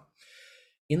answer.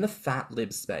 In the fat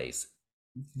lib space,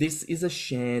 this is a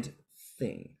shared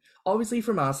thing. Obviously,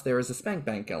 from us, there is a spank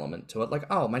bank element to it. Like,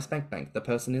 oh, my spank bank, the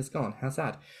person is gone. How's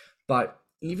that? But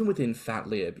even within fat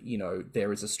lib,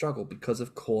 there is a struggle because,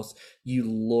 of course, you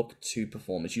look to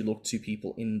performers, you look to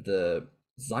people in the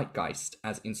zeitgeist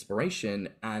as inspiration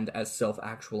and as self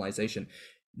actualization.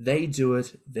 They do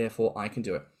it, therefore I can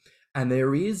do it. And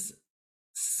there is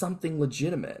something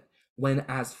legitimate when,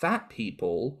 as fat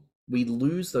people, we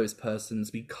lose those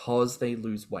persons because they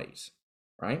lose weight,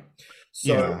 right?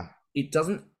 So Yeah. it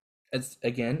doesn't, as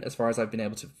far as I've been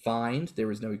able to find,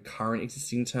 there is no current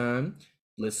existing term.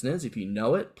 Listeners, if you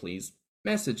know it, please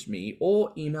message me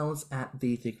or email us at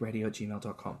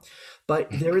thethickradio@gmail.com. But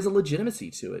there is a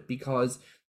legitimacy to it because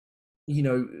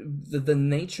the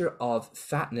nature of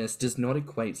fatness does not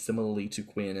equate similarly to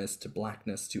queerness, to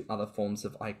blackness, to other forms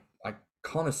of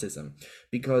iconicism,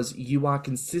 because you are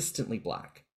consistently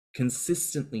black,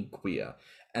 consistently queer,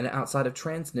 and outside of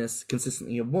transness,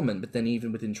 consistently a woman. But then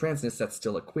even within transness, that's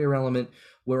still a queer element.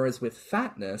 Whereas with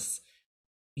fatness,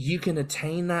 you can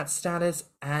attain that status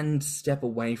and step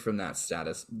away from that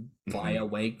status via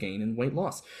weight gain and weight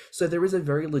loss. So there is a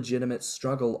very legitimate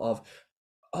struggle of,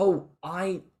 oh,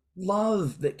 I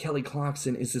love that Kelly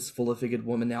Clarkson is this fuller-figured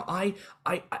woman now. I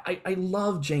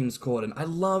love James Corden. I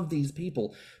love these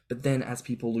people. But then as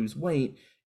people lose weight,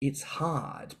 it's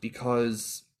hard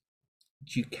because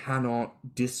you cannot You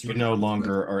disregard. no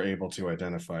longer are able to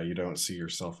identify. You don't see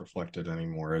yourself reflected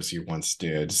anymore as you once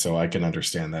did. So I can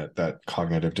understand that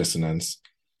cognitive dissonance.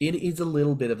 It is a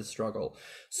little bit of a struggle.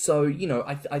 So,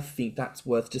 I think that's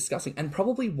worth discussing, and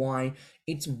probably why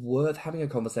it's worth having a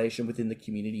conversation within the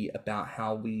community about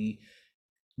how you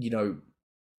know,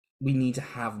 we need to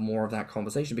have more of that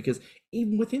conversation, because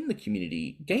even within the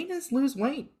community, gainers lose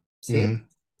weight, sis, Mhm.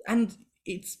 and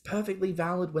it's perfectly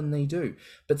valid when they do.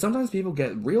 But sometimes people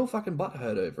get real fucking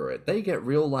butthurt over it. They get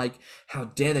real like, how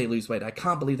dare they lose weight? I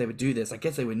can't believe they would do this. I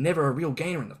guess they were never a real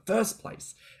gainer in the first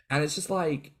place. And it's just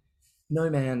like, no,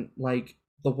 man, like,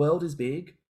 the world is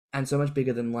big, and so much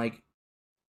bigger than like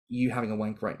you having a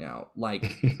wank right now. Like,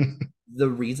 the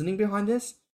reasoning behind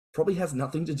this probably has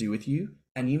nothing to do with you,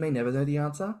 and you may never know the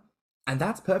answer, and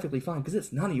that's perfectly fine because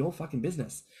it's none of your fucking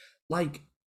business. Like,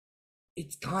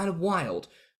 it's kind of wild.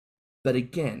 But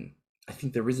again, I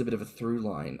think there is a bit of a through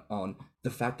line on the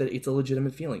fact that it's a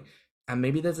legitimate feeling. And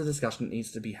maybe there's a discussion that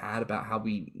needs to be had about how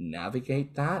we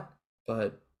navigate that.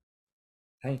 But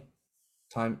hey,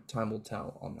 time will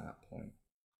tell on that point.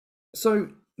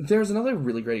 So there's another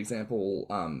really great example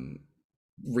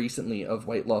recently of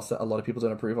weight loss that a lot of people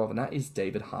don't approve of, and that is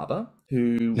David Harbour,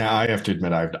 who Now I have to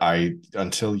admit, I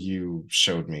until you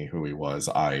showed me who he was,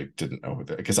 I didn't know who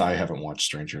that, because I haven't watched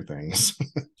Stranger Things.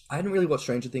 I hadn't really watched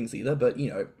Stranger Things either, but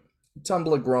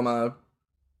Tumblr, Grommer,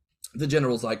 the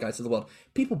general zeitgeist of the world,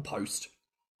 people post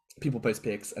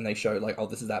pics and they show like, oh,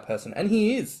 this is that person, and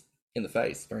he is in the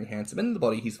face very handsome, and in the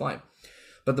body he's fine.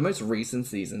 But the most recent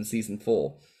season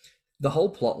 4, the whole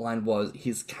plot line was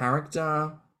his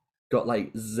character got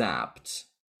like zapped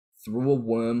through a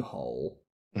wormhole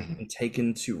Mhm, and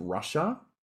taken to Russia,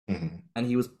 mhm. and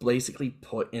he was basically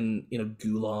put in a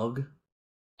gulag.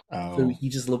 So Oh, he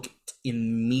just looked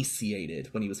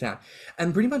emaciated when he was found.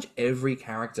 And pretty much every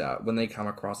character, when they come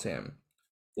across him,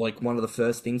 like one of the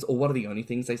first things, or one of the only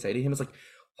things they say to him is like,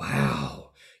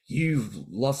 wow, you've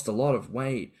lost a lot of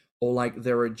weight. Or like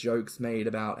there are jokes made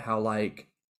about how like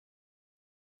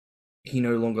he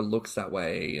no longer looks that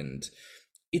way, and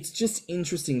it's just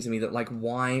interesting to me that like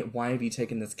why have you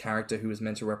taken this character who was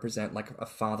meant to represent like a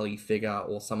fatherly figure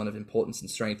or someone of importance and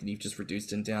strength, and you've just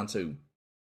reduced him down to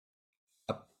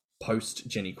a post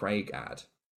Jenny Craig ad?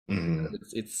 Hmm.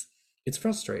 It's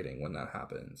frustrating when that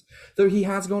happens. Though he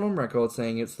has gone on record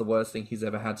saying it's the worst thing he's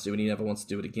ever had to do and he never wants to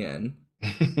do it again.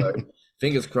 So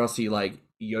fingers crossed he like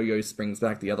yo-yo springs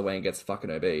back the other way and gets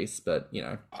fucking obese, but you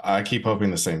know. I keep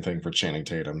hoping the same thing for Channing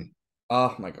Tatum.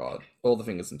 Oh my god. All the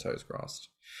fingers and toes crossed.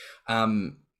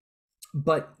 Um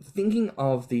but thinking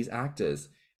of these actors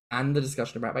and the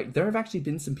discussion about weight, there have actually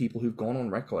been some people who've gone on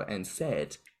record and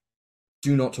said,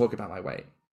 do not talk about my weight.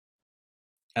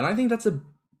 And I think that's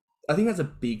a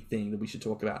big thing that we should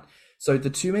talk about. So the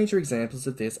two major examples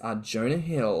of this are Jonah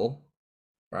Hill,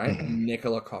 right? Hmm. And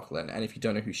Nicola Coughlan. And if you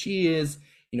don't know who she is,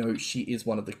 you know, she is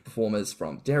one of the performers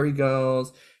from Derry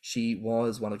Girls. She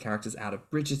was one of the characters out of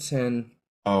Bridgerton.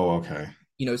 Oh, okay.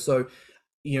 You know, so,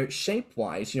 you know, shape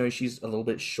wise, you know, she's a little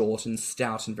bit short and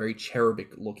stout and very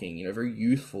cherubic looking, you know, very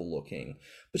youthful looking.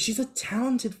 But she's a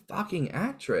talented fucking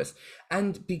actress.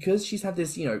 And because she's had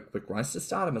this, you know, quick rise to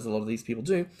stardom, as a lot of these people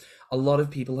do, a lot of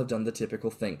people have done the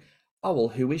typical thing. Oh, well,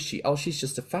 who is she? Oh, she's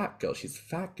just a fat girl. She's a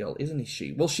fat girl, isn't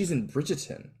she? Well, she's in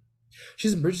Bridgerton.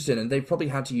 She's in Bridgerton, and they've probably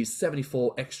had to use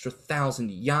 74 extra thousand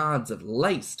yards of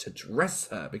lace to dress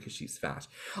her because she's fat.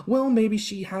 Well, maybe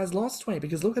she has lost weight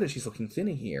because look at her, she's looking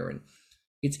thinner here. And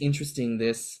it's interesting,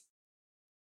 this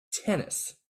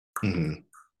tennis, Hmm.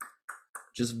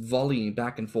 just volleying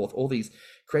back and forth, all these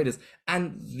creators.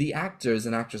 And the actors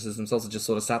and actresses themselves are just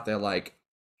sort of sat there like,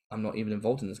 I'm not even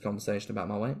involved in this conversation about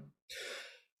my weight.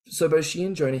 So both she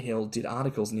and Jonah Hill did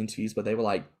articles and interviews where they were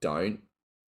like, don't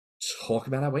talk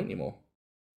about our weight anymore.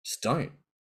 Just don't.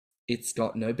 It's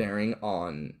got no bearing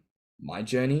on my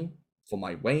journey, for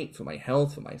my weight, for my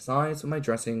health, for my size, for my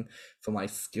dressing, for my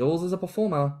skills as a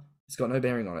performer. It's got no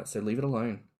bearing on it, so leave it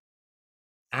alone.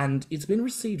 And it's been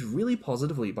received really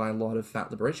positively by a lot of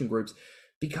fat liberation groups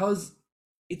because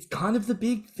it's kind of the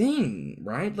big thing,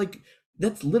 right? Like,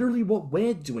 that's literally what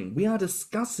we're doing. We are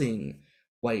discussing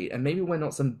weight, and maybe we're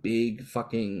not some big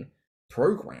fucking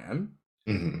program.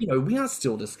 Hmm. You know, we are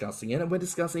still discussing it and we're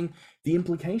discussing the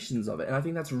implications of it. And I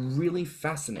think that's really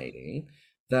fascinating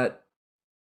that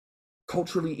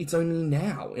culturally it's only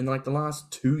now, in like the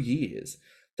last 2 years,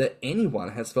 that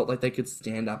anyone has felt like they could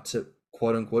stand up to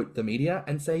quote unquote the media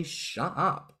and say, shut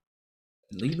up,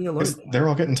 leave me alone. Because they're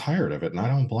all getting tired of it, and I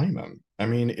don't blame them. I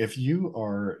mean, if you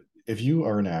are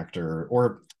an actor,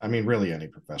 or I mean, really any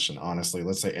profession, honestly,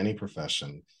 let's say any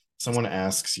profession, someone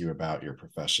asks you about your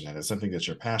profession and it's something that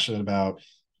you're passionate about,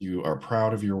 you are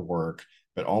proud of your work,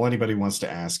 but all anybody wants to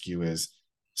ask you is,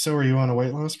 so are you on a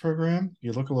weight loss program?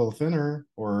 You look a little thinner,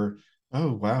 or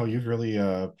oh wow, you've really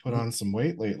put on some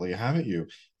weight lately, haven't you?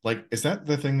 Like, is that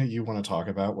the thing that you want to talk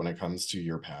about when it comes to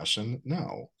your passion?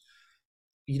 No.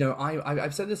 You know,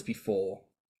 I've said this before.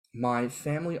 My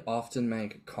family often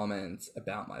make comments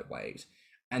about my weight,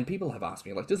 and people have asked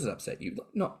me, like, does it upset you? Like,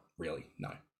 not really,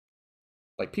 no.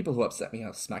 Like, people who upset me,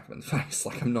 I'll smack them in the face.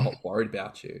 Like, I'm not worried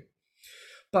about you.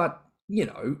 But, you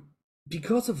know,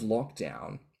 because of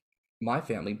lockdown, my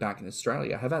family back in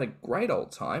Australia have had a great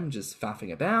old time just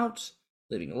faffing about,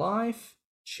 living life,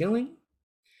 chilling.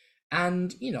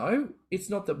 And, you know, it's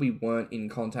not that we weren't in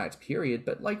contact, period,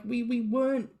 but like we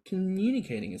weren't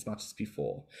communicating as much as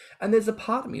before. And there's a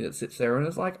part of me that sits there and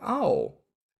is like, oh,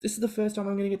 this is the first time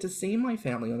I'm going to get to see my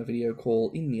family on a video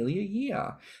call in nearly a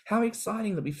year. How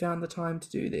exciting that we found the time to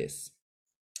do this.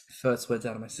 First words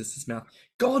out of my sister's mouth,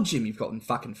 God, Jim, you've gotten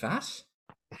fucking fat.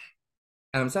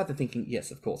 And I'm sat there thinking,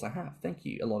 yes, of course I have. Thank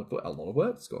you. A lot of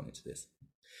work's gone into this.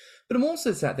 But I'm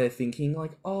also sat there thinking,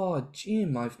 like, oh,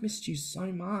 Jim, I've missed you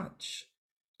so much.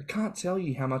 I can't tell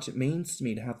you how much it means to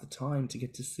me to have the time to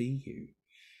get to see you,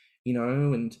 you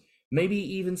know, and maybe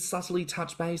even subtly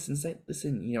touch base and say,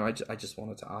 listen, you know, I just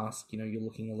wanted to ask, you know, you're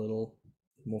looking a little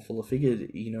more full of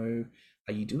figured, you know,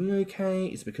 are you doing okay?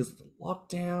 Is it because of the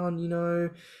lockdown, you know?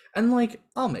 And like,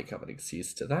 I'll make up an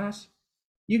excuse to that.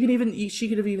 She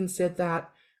could have even said that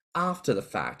after the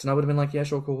fact, and I would have been like, yeah,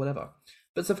 sure, cool, whatever.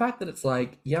 But it's the fact that it's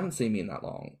like, you haven't seen me in that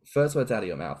long. First words out of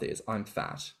your mouth is, I'm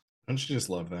fat. Don't you just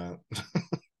love that?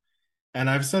 And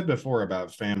I've said before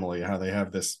about family how they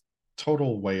have this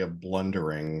total way of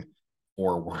blundering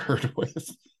forward with,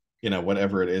 you know,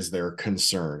 whatever it is their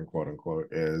concern, quote unquote,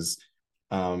 is.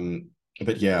 Um,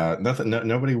 but yeah, nothing. No,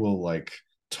 nobody will like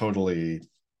totally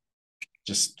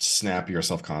just snap your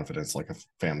self confidence like a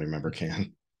family member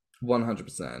can.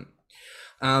 100%.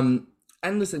 Um,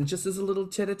 And listen, just as a little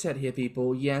tete-a-tete here,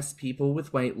 people. Yes, people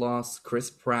with weight loss, Chris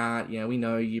Pratt. Yeah, we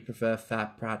know you prefer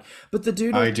Fat Pratt, but the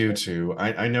dude I also. do too.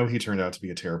 I know he turned out to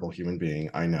be a terrible human being.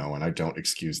 I know, and I don't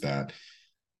excuse that.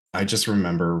 I just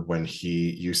remember when he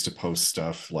used to post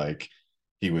stuff like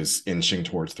he was inching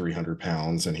towards 300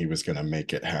 pounds and he was going to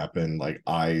make it happen. Like,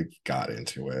 I got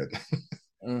into it.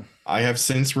 Mm, I have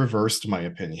since reversed my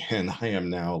opinion. I am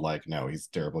now like, no, he's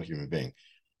a terrible human being.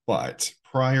 But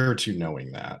prior to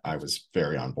knowing that, I was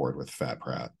very on board with Fat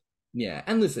Pratt. yeah,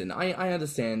 and listen, I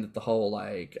understand that the whole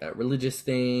like religious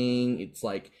thing. It's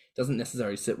like doesn't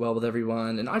necessarily sit well with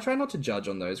everyone, and I try not to judge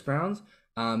on those grounds.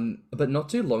 But not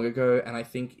too long ago, and I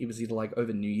think it was either like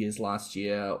over New Year's last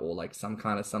year or like some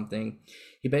kind of something.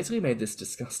 He basically made this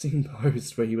disgusting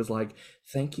post where he was like,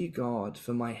 "Thank you God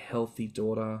for my healthy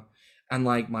daughter and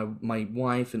like my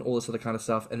wife and all this other kind of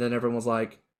stuff." And then everyone was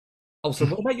like, "Oh, so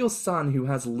what about your son who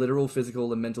has literal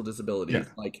physical and mental Yeah. disabilities?"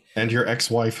 And your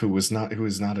ex-wife who is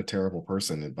not a terrible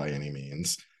person by any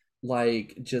means.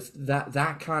 Like just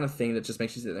that kind of thing that just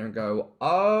makes you sit there and go,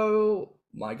 "Oh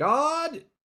my God,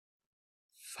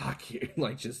 fuck you!"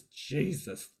 Like just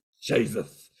Jesus.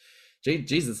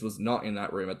 Jesus was not in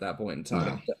that room at that point in No.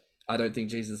 time. I don't think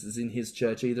Jesus is in his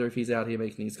church either if he's out here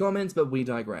making these comments, but we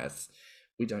digress.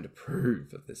 We don't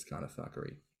approve of this kind of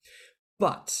fuckery.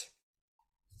 But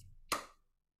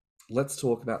let's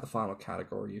talk about the final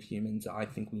category of humans I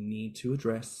think we need to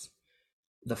address: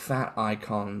 the fat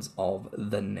icons of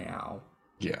the now.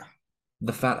 Yeah.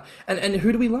 The fat and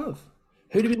who do we love?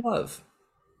 Who do we love?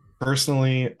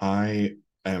 Personally, I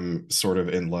am sort of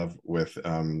in love with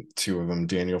two of them,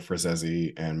 Daniel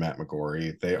Frazzesi and Matt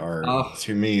McGorry. They are, Oh,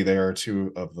 to me, they are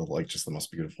two of the like just the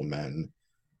most beautiful men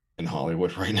in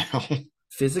Hollywood right now.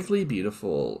 physically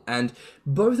beautiful, and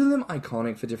both of them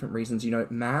iconic for different reasons. You know,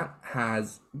 Matt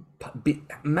has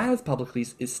publicly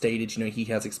stated, you know, he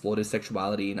has explored his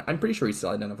sexuality, and I'm pretty sure he still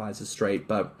identifies as straight.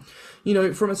 But you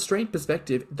know, from a straight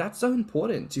perspective, that's so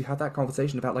important to have that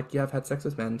conversation about like, yeah, I've had sex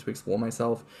with men to explore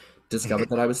myself, discovered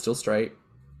that I was still straight.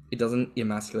 It doesn't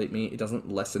emasculate me. It doesn't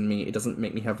lessen me. It doesn't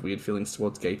make me have weird feelings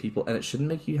towards gay people, and it shouldn't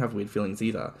make you have weird feelings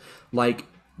either. Like,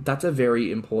 that's a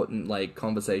very important like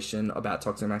conversation about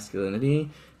toxic masculinity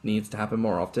needs to happen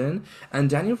more often. And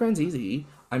Daniel Franzese,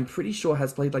 I'm pretty sure,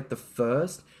 has played like the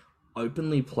first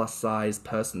openly plus size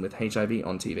person with HIV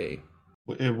on TV.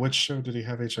 Which show did he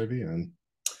have HIV in?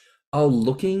 Oh,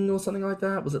 Looking or something like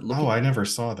that. Was it Oh, Looking? I never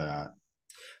saw that.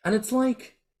 And it's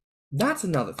like, that's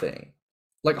another thing.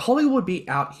 Like, Hollywood would be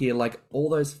out here like all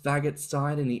those faggots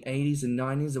died in the 80s and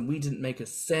 90s, and we didn't make a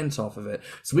cent off of it.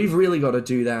 So we've really got to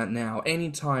do that now.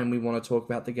 Anytime we want to talk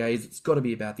about the gays, it's got to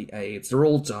be about the AIDS. They're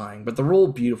all dying, but they're all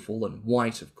beautiful and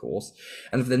white, of course.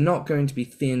 And if they're not going to be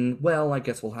thin, well, I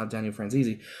guess we'll have Daniel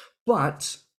Franzese.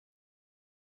 But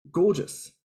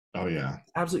gorgeous. Oh yeah.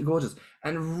 Absolutely gorgeous.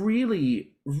 And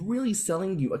really, really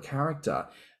selling you a character.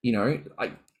 You know,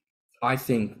 I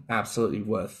think absolutely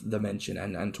worth the mention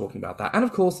and talking about that. And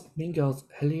of course, Mean Girls,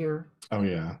 hello. Oh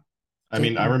yeah. I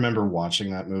mean, I remember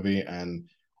watching that movie, and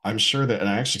I'm sure that, and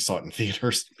I actually saw it in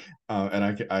theaters. And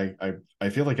I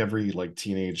feel like every like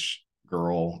teenage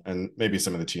girl and maybe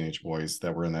some of the teenage boys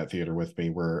that were in that theater with me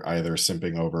were either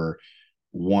simping over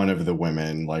one of the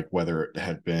women, like whether it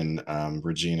had been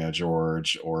Regina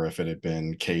George or if it had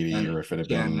been Katie And or if it had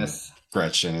been Janice.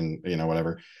 Gretchen, and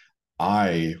whatever.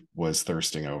 I was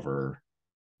thirsting over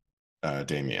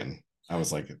Damien. I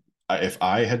was like, if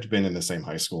I had been in the same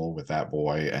high school with that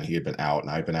boy and he had been out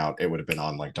and I'd been out, it would have been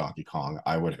on like Donkey Kong.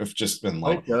 I would have just been Oh,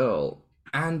 like, girl.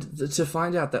 And to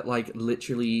find out that like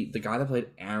literally the guy that played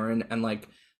Aaron and like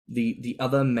the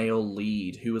other male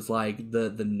lead who was like the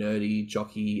nerdy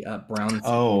jockey Brown,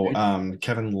 oh,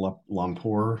 Kevin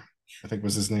Lampore, I think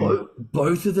was his name.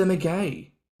 both of them are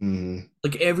gay. Mm,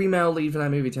 Like every male lead from that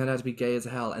movie turned out to be gay as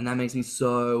hell, and that makes me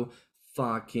so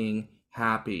fucking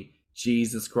happy.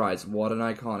 Jesus Christ, what an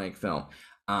iconic film.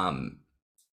 Um,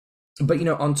 but you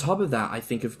know, on top of that, I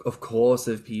think of course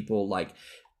of people like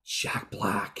Jack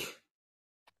Black.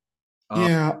 Uh,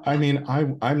 yeah, I mean,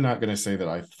 I'm not gonna say that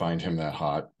I find him that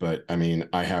hot, but I mean,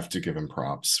 I have to give him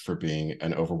props for being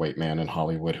an overweight man in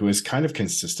Hollywood who has kind of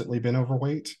consistently been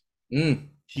overweight. mm,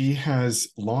 He has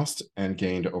lost and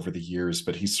gained over the years,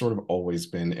 but he's sort of always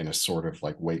been in a sort of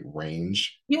like weight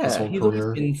range his yeah, whole he's always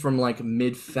career. been from like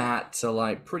mid fat to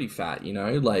like pretty fat, you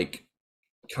know, like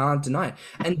can't deny it.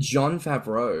 And John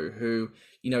Favreau, who,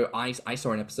 you know, I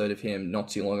saw an episode of him not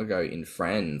too long ago in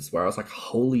Friends where I was like,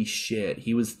 holy shit,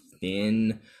 he was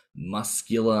thin,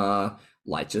 muscular,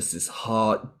 like just this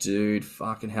hot dude,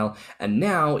 fucking hell. And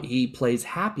now he plays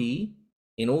Happy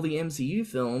In all the MCU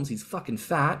films, he's fucking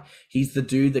fat. He's the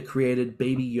dude that created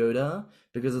Baby Yoda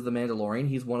because of The Mandalorian.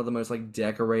 He's one of the most like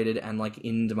decorated and like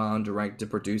in-demand director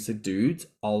producer dudes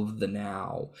of the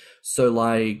now. So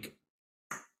like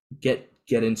get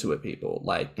into it, people.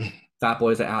 Like fat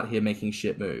boys are out here making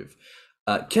shit move.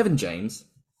 Kevin James,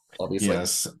 obviously.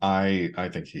 Yes, I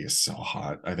think he is so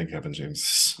hot. I think Kevin James is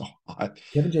so hot.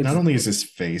 Kevin James Not is only is his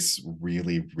face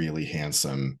really, really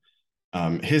handsome,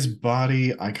 his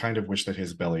body, I kind of wish that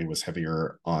his belly was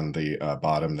heavier on the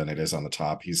bottom than it is on the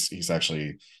top. He's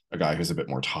actually a guy who's a bit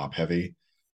more top heavy,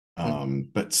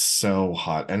 but so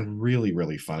hot and really,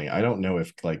 really funny. I don't know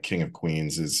if like King of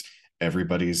Queens is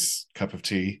everybody's cup of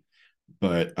tea,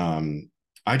 but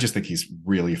I just think he's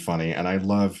really funny, and I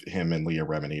love him and Leah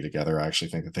Remini together. I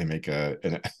actually think that they make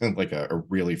like a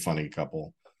really funny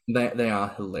couple. they are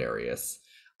hilarious.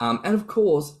 And of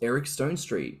course, Eric Stone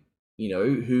Street,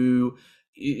 who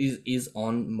is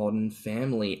on Modern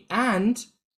Family. And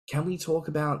can we talk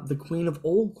about the queen of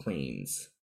all queens,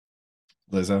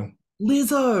 Lizzo.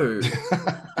 Lizzo?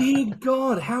 Dear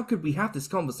God, how could we have this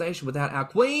conversation without our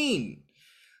queen?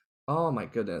 Oh my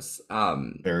goodness.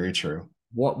 Very true.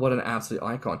 What an absolute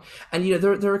icon. And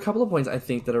there are a couple of points I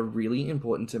think that are really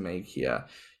important to make here.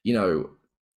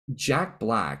 Jack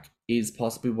Black is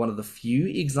possibly one of the few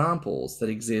examples that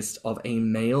exist of a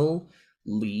male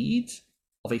lead,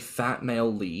 of a fat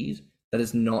male lead that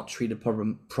is not treated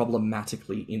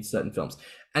problematically in certain films.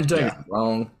 And don't get me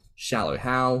wrong, Shallow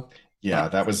Hal. Yeah,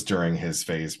 that was during his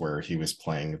phase where he was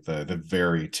playing the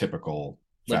very typical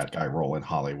fat guy role in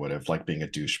Hollywood of like being a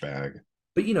douchebag.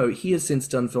 But he has since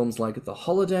done films like The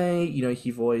Holiday.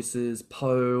 He voices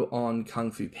Po on Kung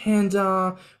Fu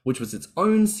Panda, which was its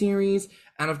own series.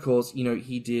 And of course,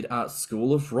 he did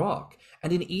School of Rock.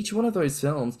 And in each one of those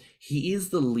films, he is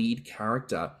the lead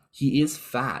character. He is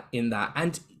fat in that.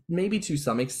 And maybe to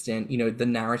some extent, the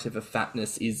narrative of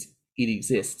fatness it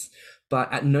exists.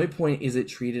 But at no point is it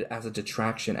treated as a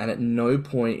detraction. And at no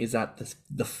point is that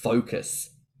the focus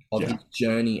of his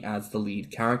journey as the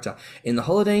lead character. In The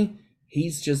Holiday,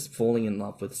 he's just falling in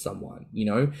love with someone,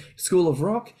 School of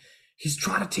Rock, he's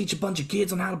trying to teach a bunch of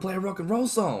kids on how to play a rock and roll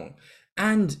song.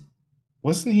 And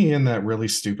wasn't he in that really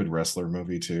stupid wrestler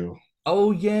movie too?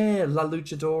 Oh yeah, La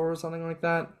Luchador or something like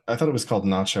that. I thought it was called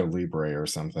Nacho Libre or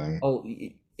something. Oh,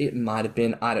 it might have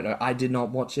been. I don't know. I did not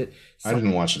watch it. I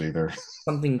didn't watch it either.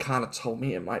 Something kind of told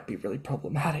me it might be really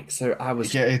problematic. So I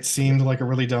was. Yeah, it seemed like a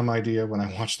really dumb idea when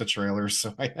I watched the trailer,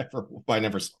 so I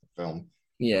never saw the film.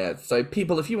 Yeah. So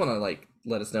people, if you want to like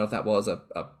let us know if that was a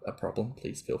problem,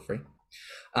 please feel free.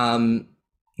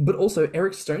 But also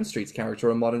Eric Stone Street's character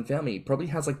in Modern Family probably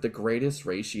has like the greatest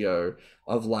ratio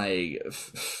of like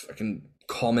fucking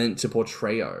comment to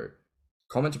portrayal.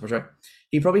 Comment to portray.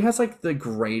 He probably has like the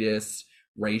greatest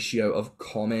ratio of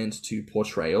comment to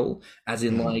portrayal, as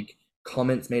in like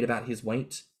comments made about his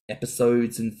weight,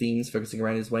 episodes and themes focusing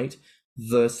around his weight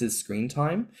versus screen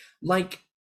time. Like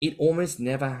it almost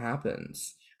never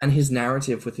happens. And his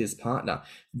narrative with his partner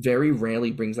very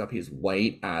rarely brings up his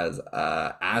weight as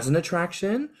an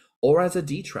attraction or as a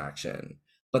detraction.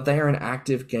 But they are an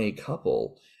active gay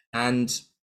couple, and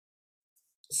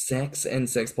sex and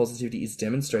sex positivity is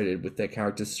demonstrated with their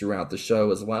characters throughout the show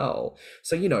as well.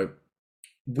 So,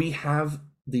 we have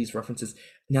these references.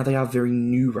 Now they are very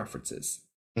new references,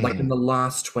 like in the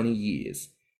last 20 years,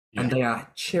 and they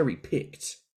are cherry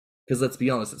picked. Because let's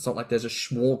be honest, it's not like there's a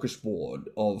smorgasbord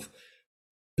of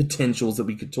potentials that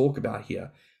we could talk about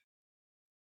here.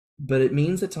 But it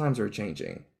means that times are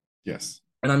changing. Yes.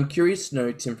 And I'm curious to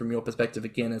know, Tim, from your perspective,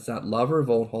 again, as that lover of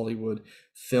old Hollywood,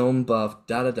 film buff,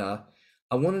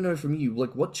 I want to know from you,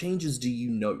 like, what changes do you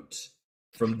note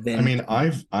from then? I mean,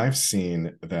 I've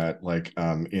seen that like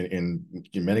in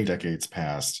many decades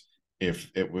past,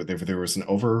 if there was an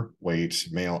overweight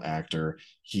male actor,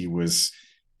 he was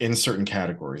in certain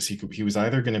categories. He was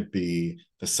either going to be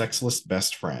the sexless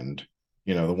best friend,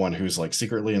 the one who's like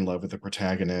secretly in love with the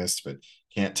protagonist but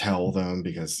can't tell them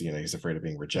because he's afraid of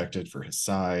being rejected for his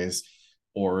size,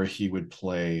 or he would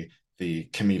play the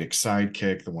comedic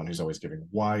sidekick, the one who's always giving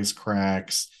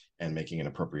wisecracks and making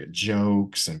inappropriate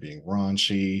jokes and being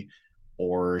raunchy,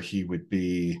 or he would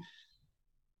be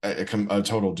a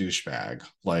total douchebag,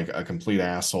 like a complete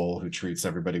asshole who treats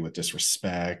everybody with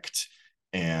disrespect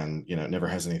and never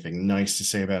has anything nice to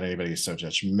say about anybody, is so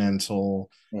judgmental,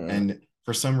 and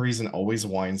for some reason always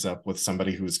winds up with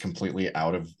somebody who is completely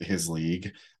out of his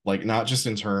league, like not just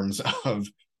in terms of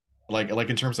like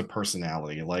in terms of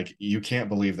personality. Like you can't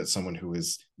believe that someone who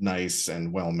is nice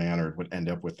and well mannered would end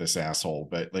up with this asshole,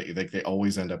 but they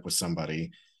always end up with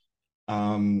somebody.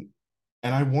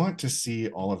 And I want to see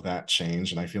all of that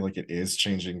change. And I feel like it is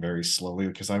changing very slowly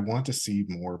because I want to see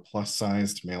more plus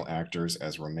sized male actors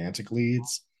as romantic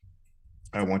leads.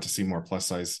 I want to see more plus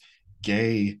size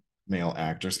gay male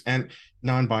actors and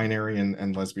non-binary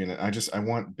and lesbian. I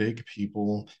want big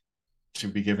people to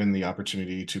be given the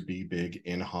opportunity to be big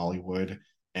in Hollywood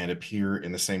and appear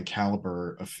in the same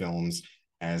caliber of films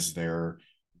as their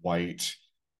white,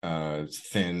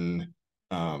 thin,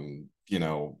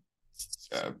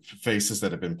 faces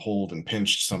that have been pulled and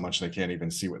pinched so much they can't even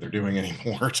see what they're doing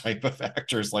anymore type of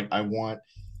actors. Like I want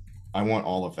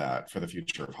all of that for the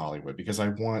future of Hollywood because I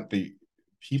want the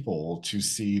people to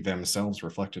see themselves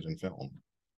reflected in film.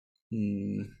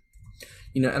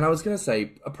 And I was going to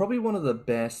say, probably one of the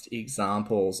best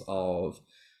examples of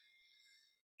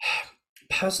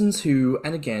persons who,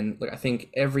 and again, like I think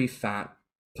every fat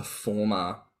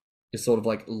performer is sort of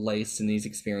like laced in these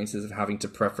experiences of having to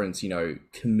preference,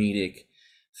 comedic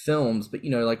films. But,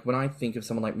 like when I think of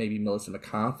someone like maybe Melissa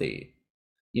McCarthy,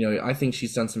 I think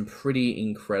she's done some pretty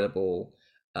incredible,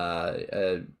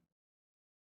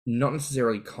 not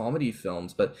necessarily comedy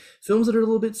films, but films that are a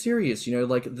little bit serious,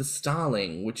 like The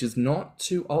Starling, which is not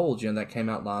too old, that came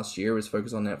out last year, was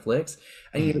focused on Netflix,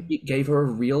 and it gave her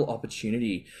a real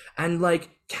opportunity. And like,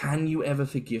 Can You Ever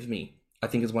Forgive Me, I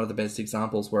think is one of the best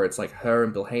examples where it's like her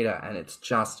and Bill Hader, and it's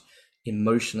just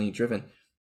emotionally driven.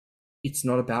 It's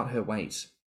not about her weight,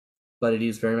 but it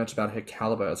is very much about her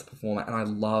caliber as a performer, and I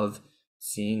love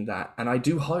seeing that. And I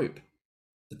do hope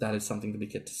that is something that we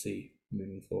get to see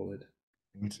moving forward.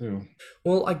 Me too.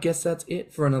 Well, I guess that's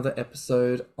it for another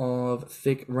episode of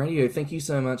Thick Radio. Thank you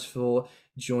so much for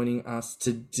joining us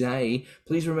today.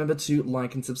 Please remember to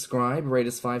like and subscribe, rate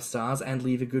us 5 stars, and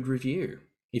leave a good review.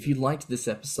 If you liked this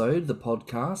episode, the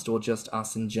podcast, or just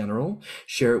us in general,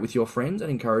 share it with your friends and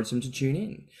encourage them to tune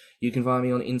in. You can find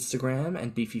me on Instagram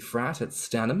and Beefy Frat at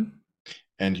Stanham.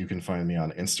 And you can find me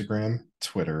on Instagram,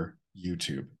 Twitter,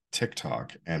 YouTube,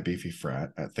 TikTok, and Beefy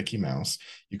Frat at Thicky Mouse.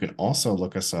 You can also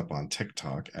look us up on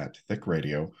TikTok at Thick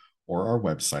Radio or our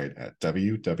website at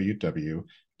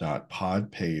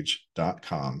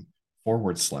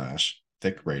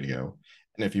www.podpage.com/Thick Radio.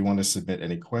 And if you want to submit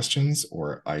any questions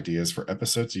or ideas for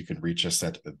episodes, you can reach us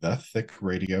at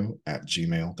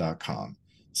thethickradio@gmail.com.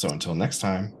 So until next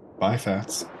time, bye,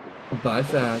 Fats. Bye,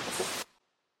 Fats.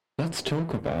 Let's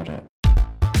talk about it.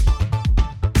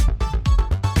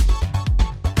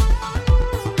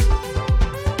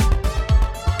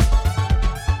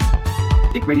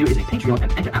 Thick Radio is a Patreon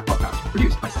and Anchor app podcast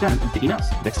produced by Stan and Thicky Mouse.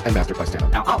 Mixed and mastered by Stan.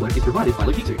 Our artwork is provided by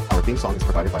Lokitu. Our theme song is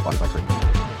provided by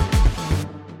Spotify.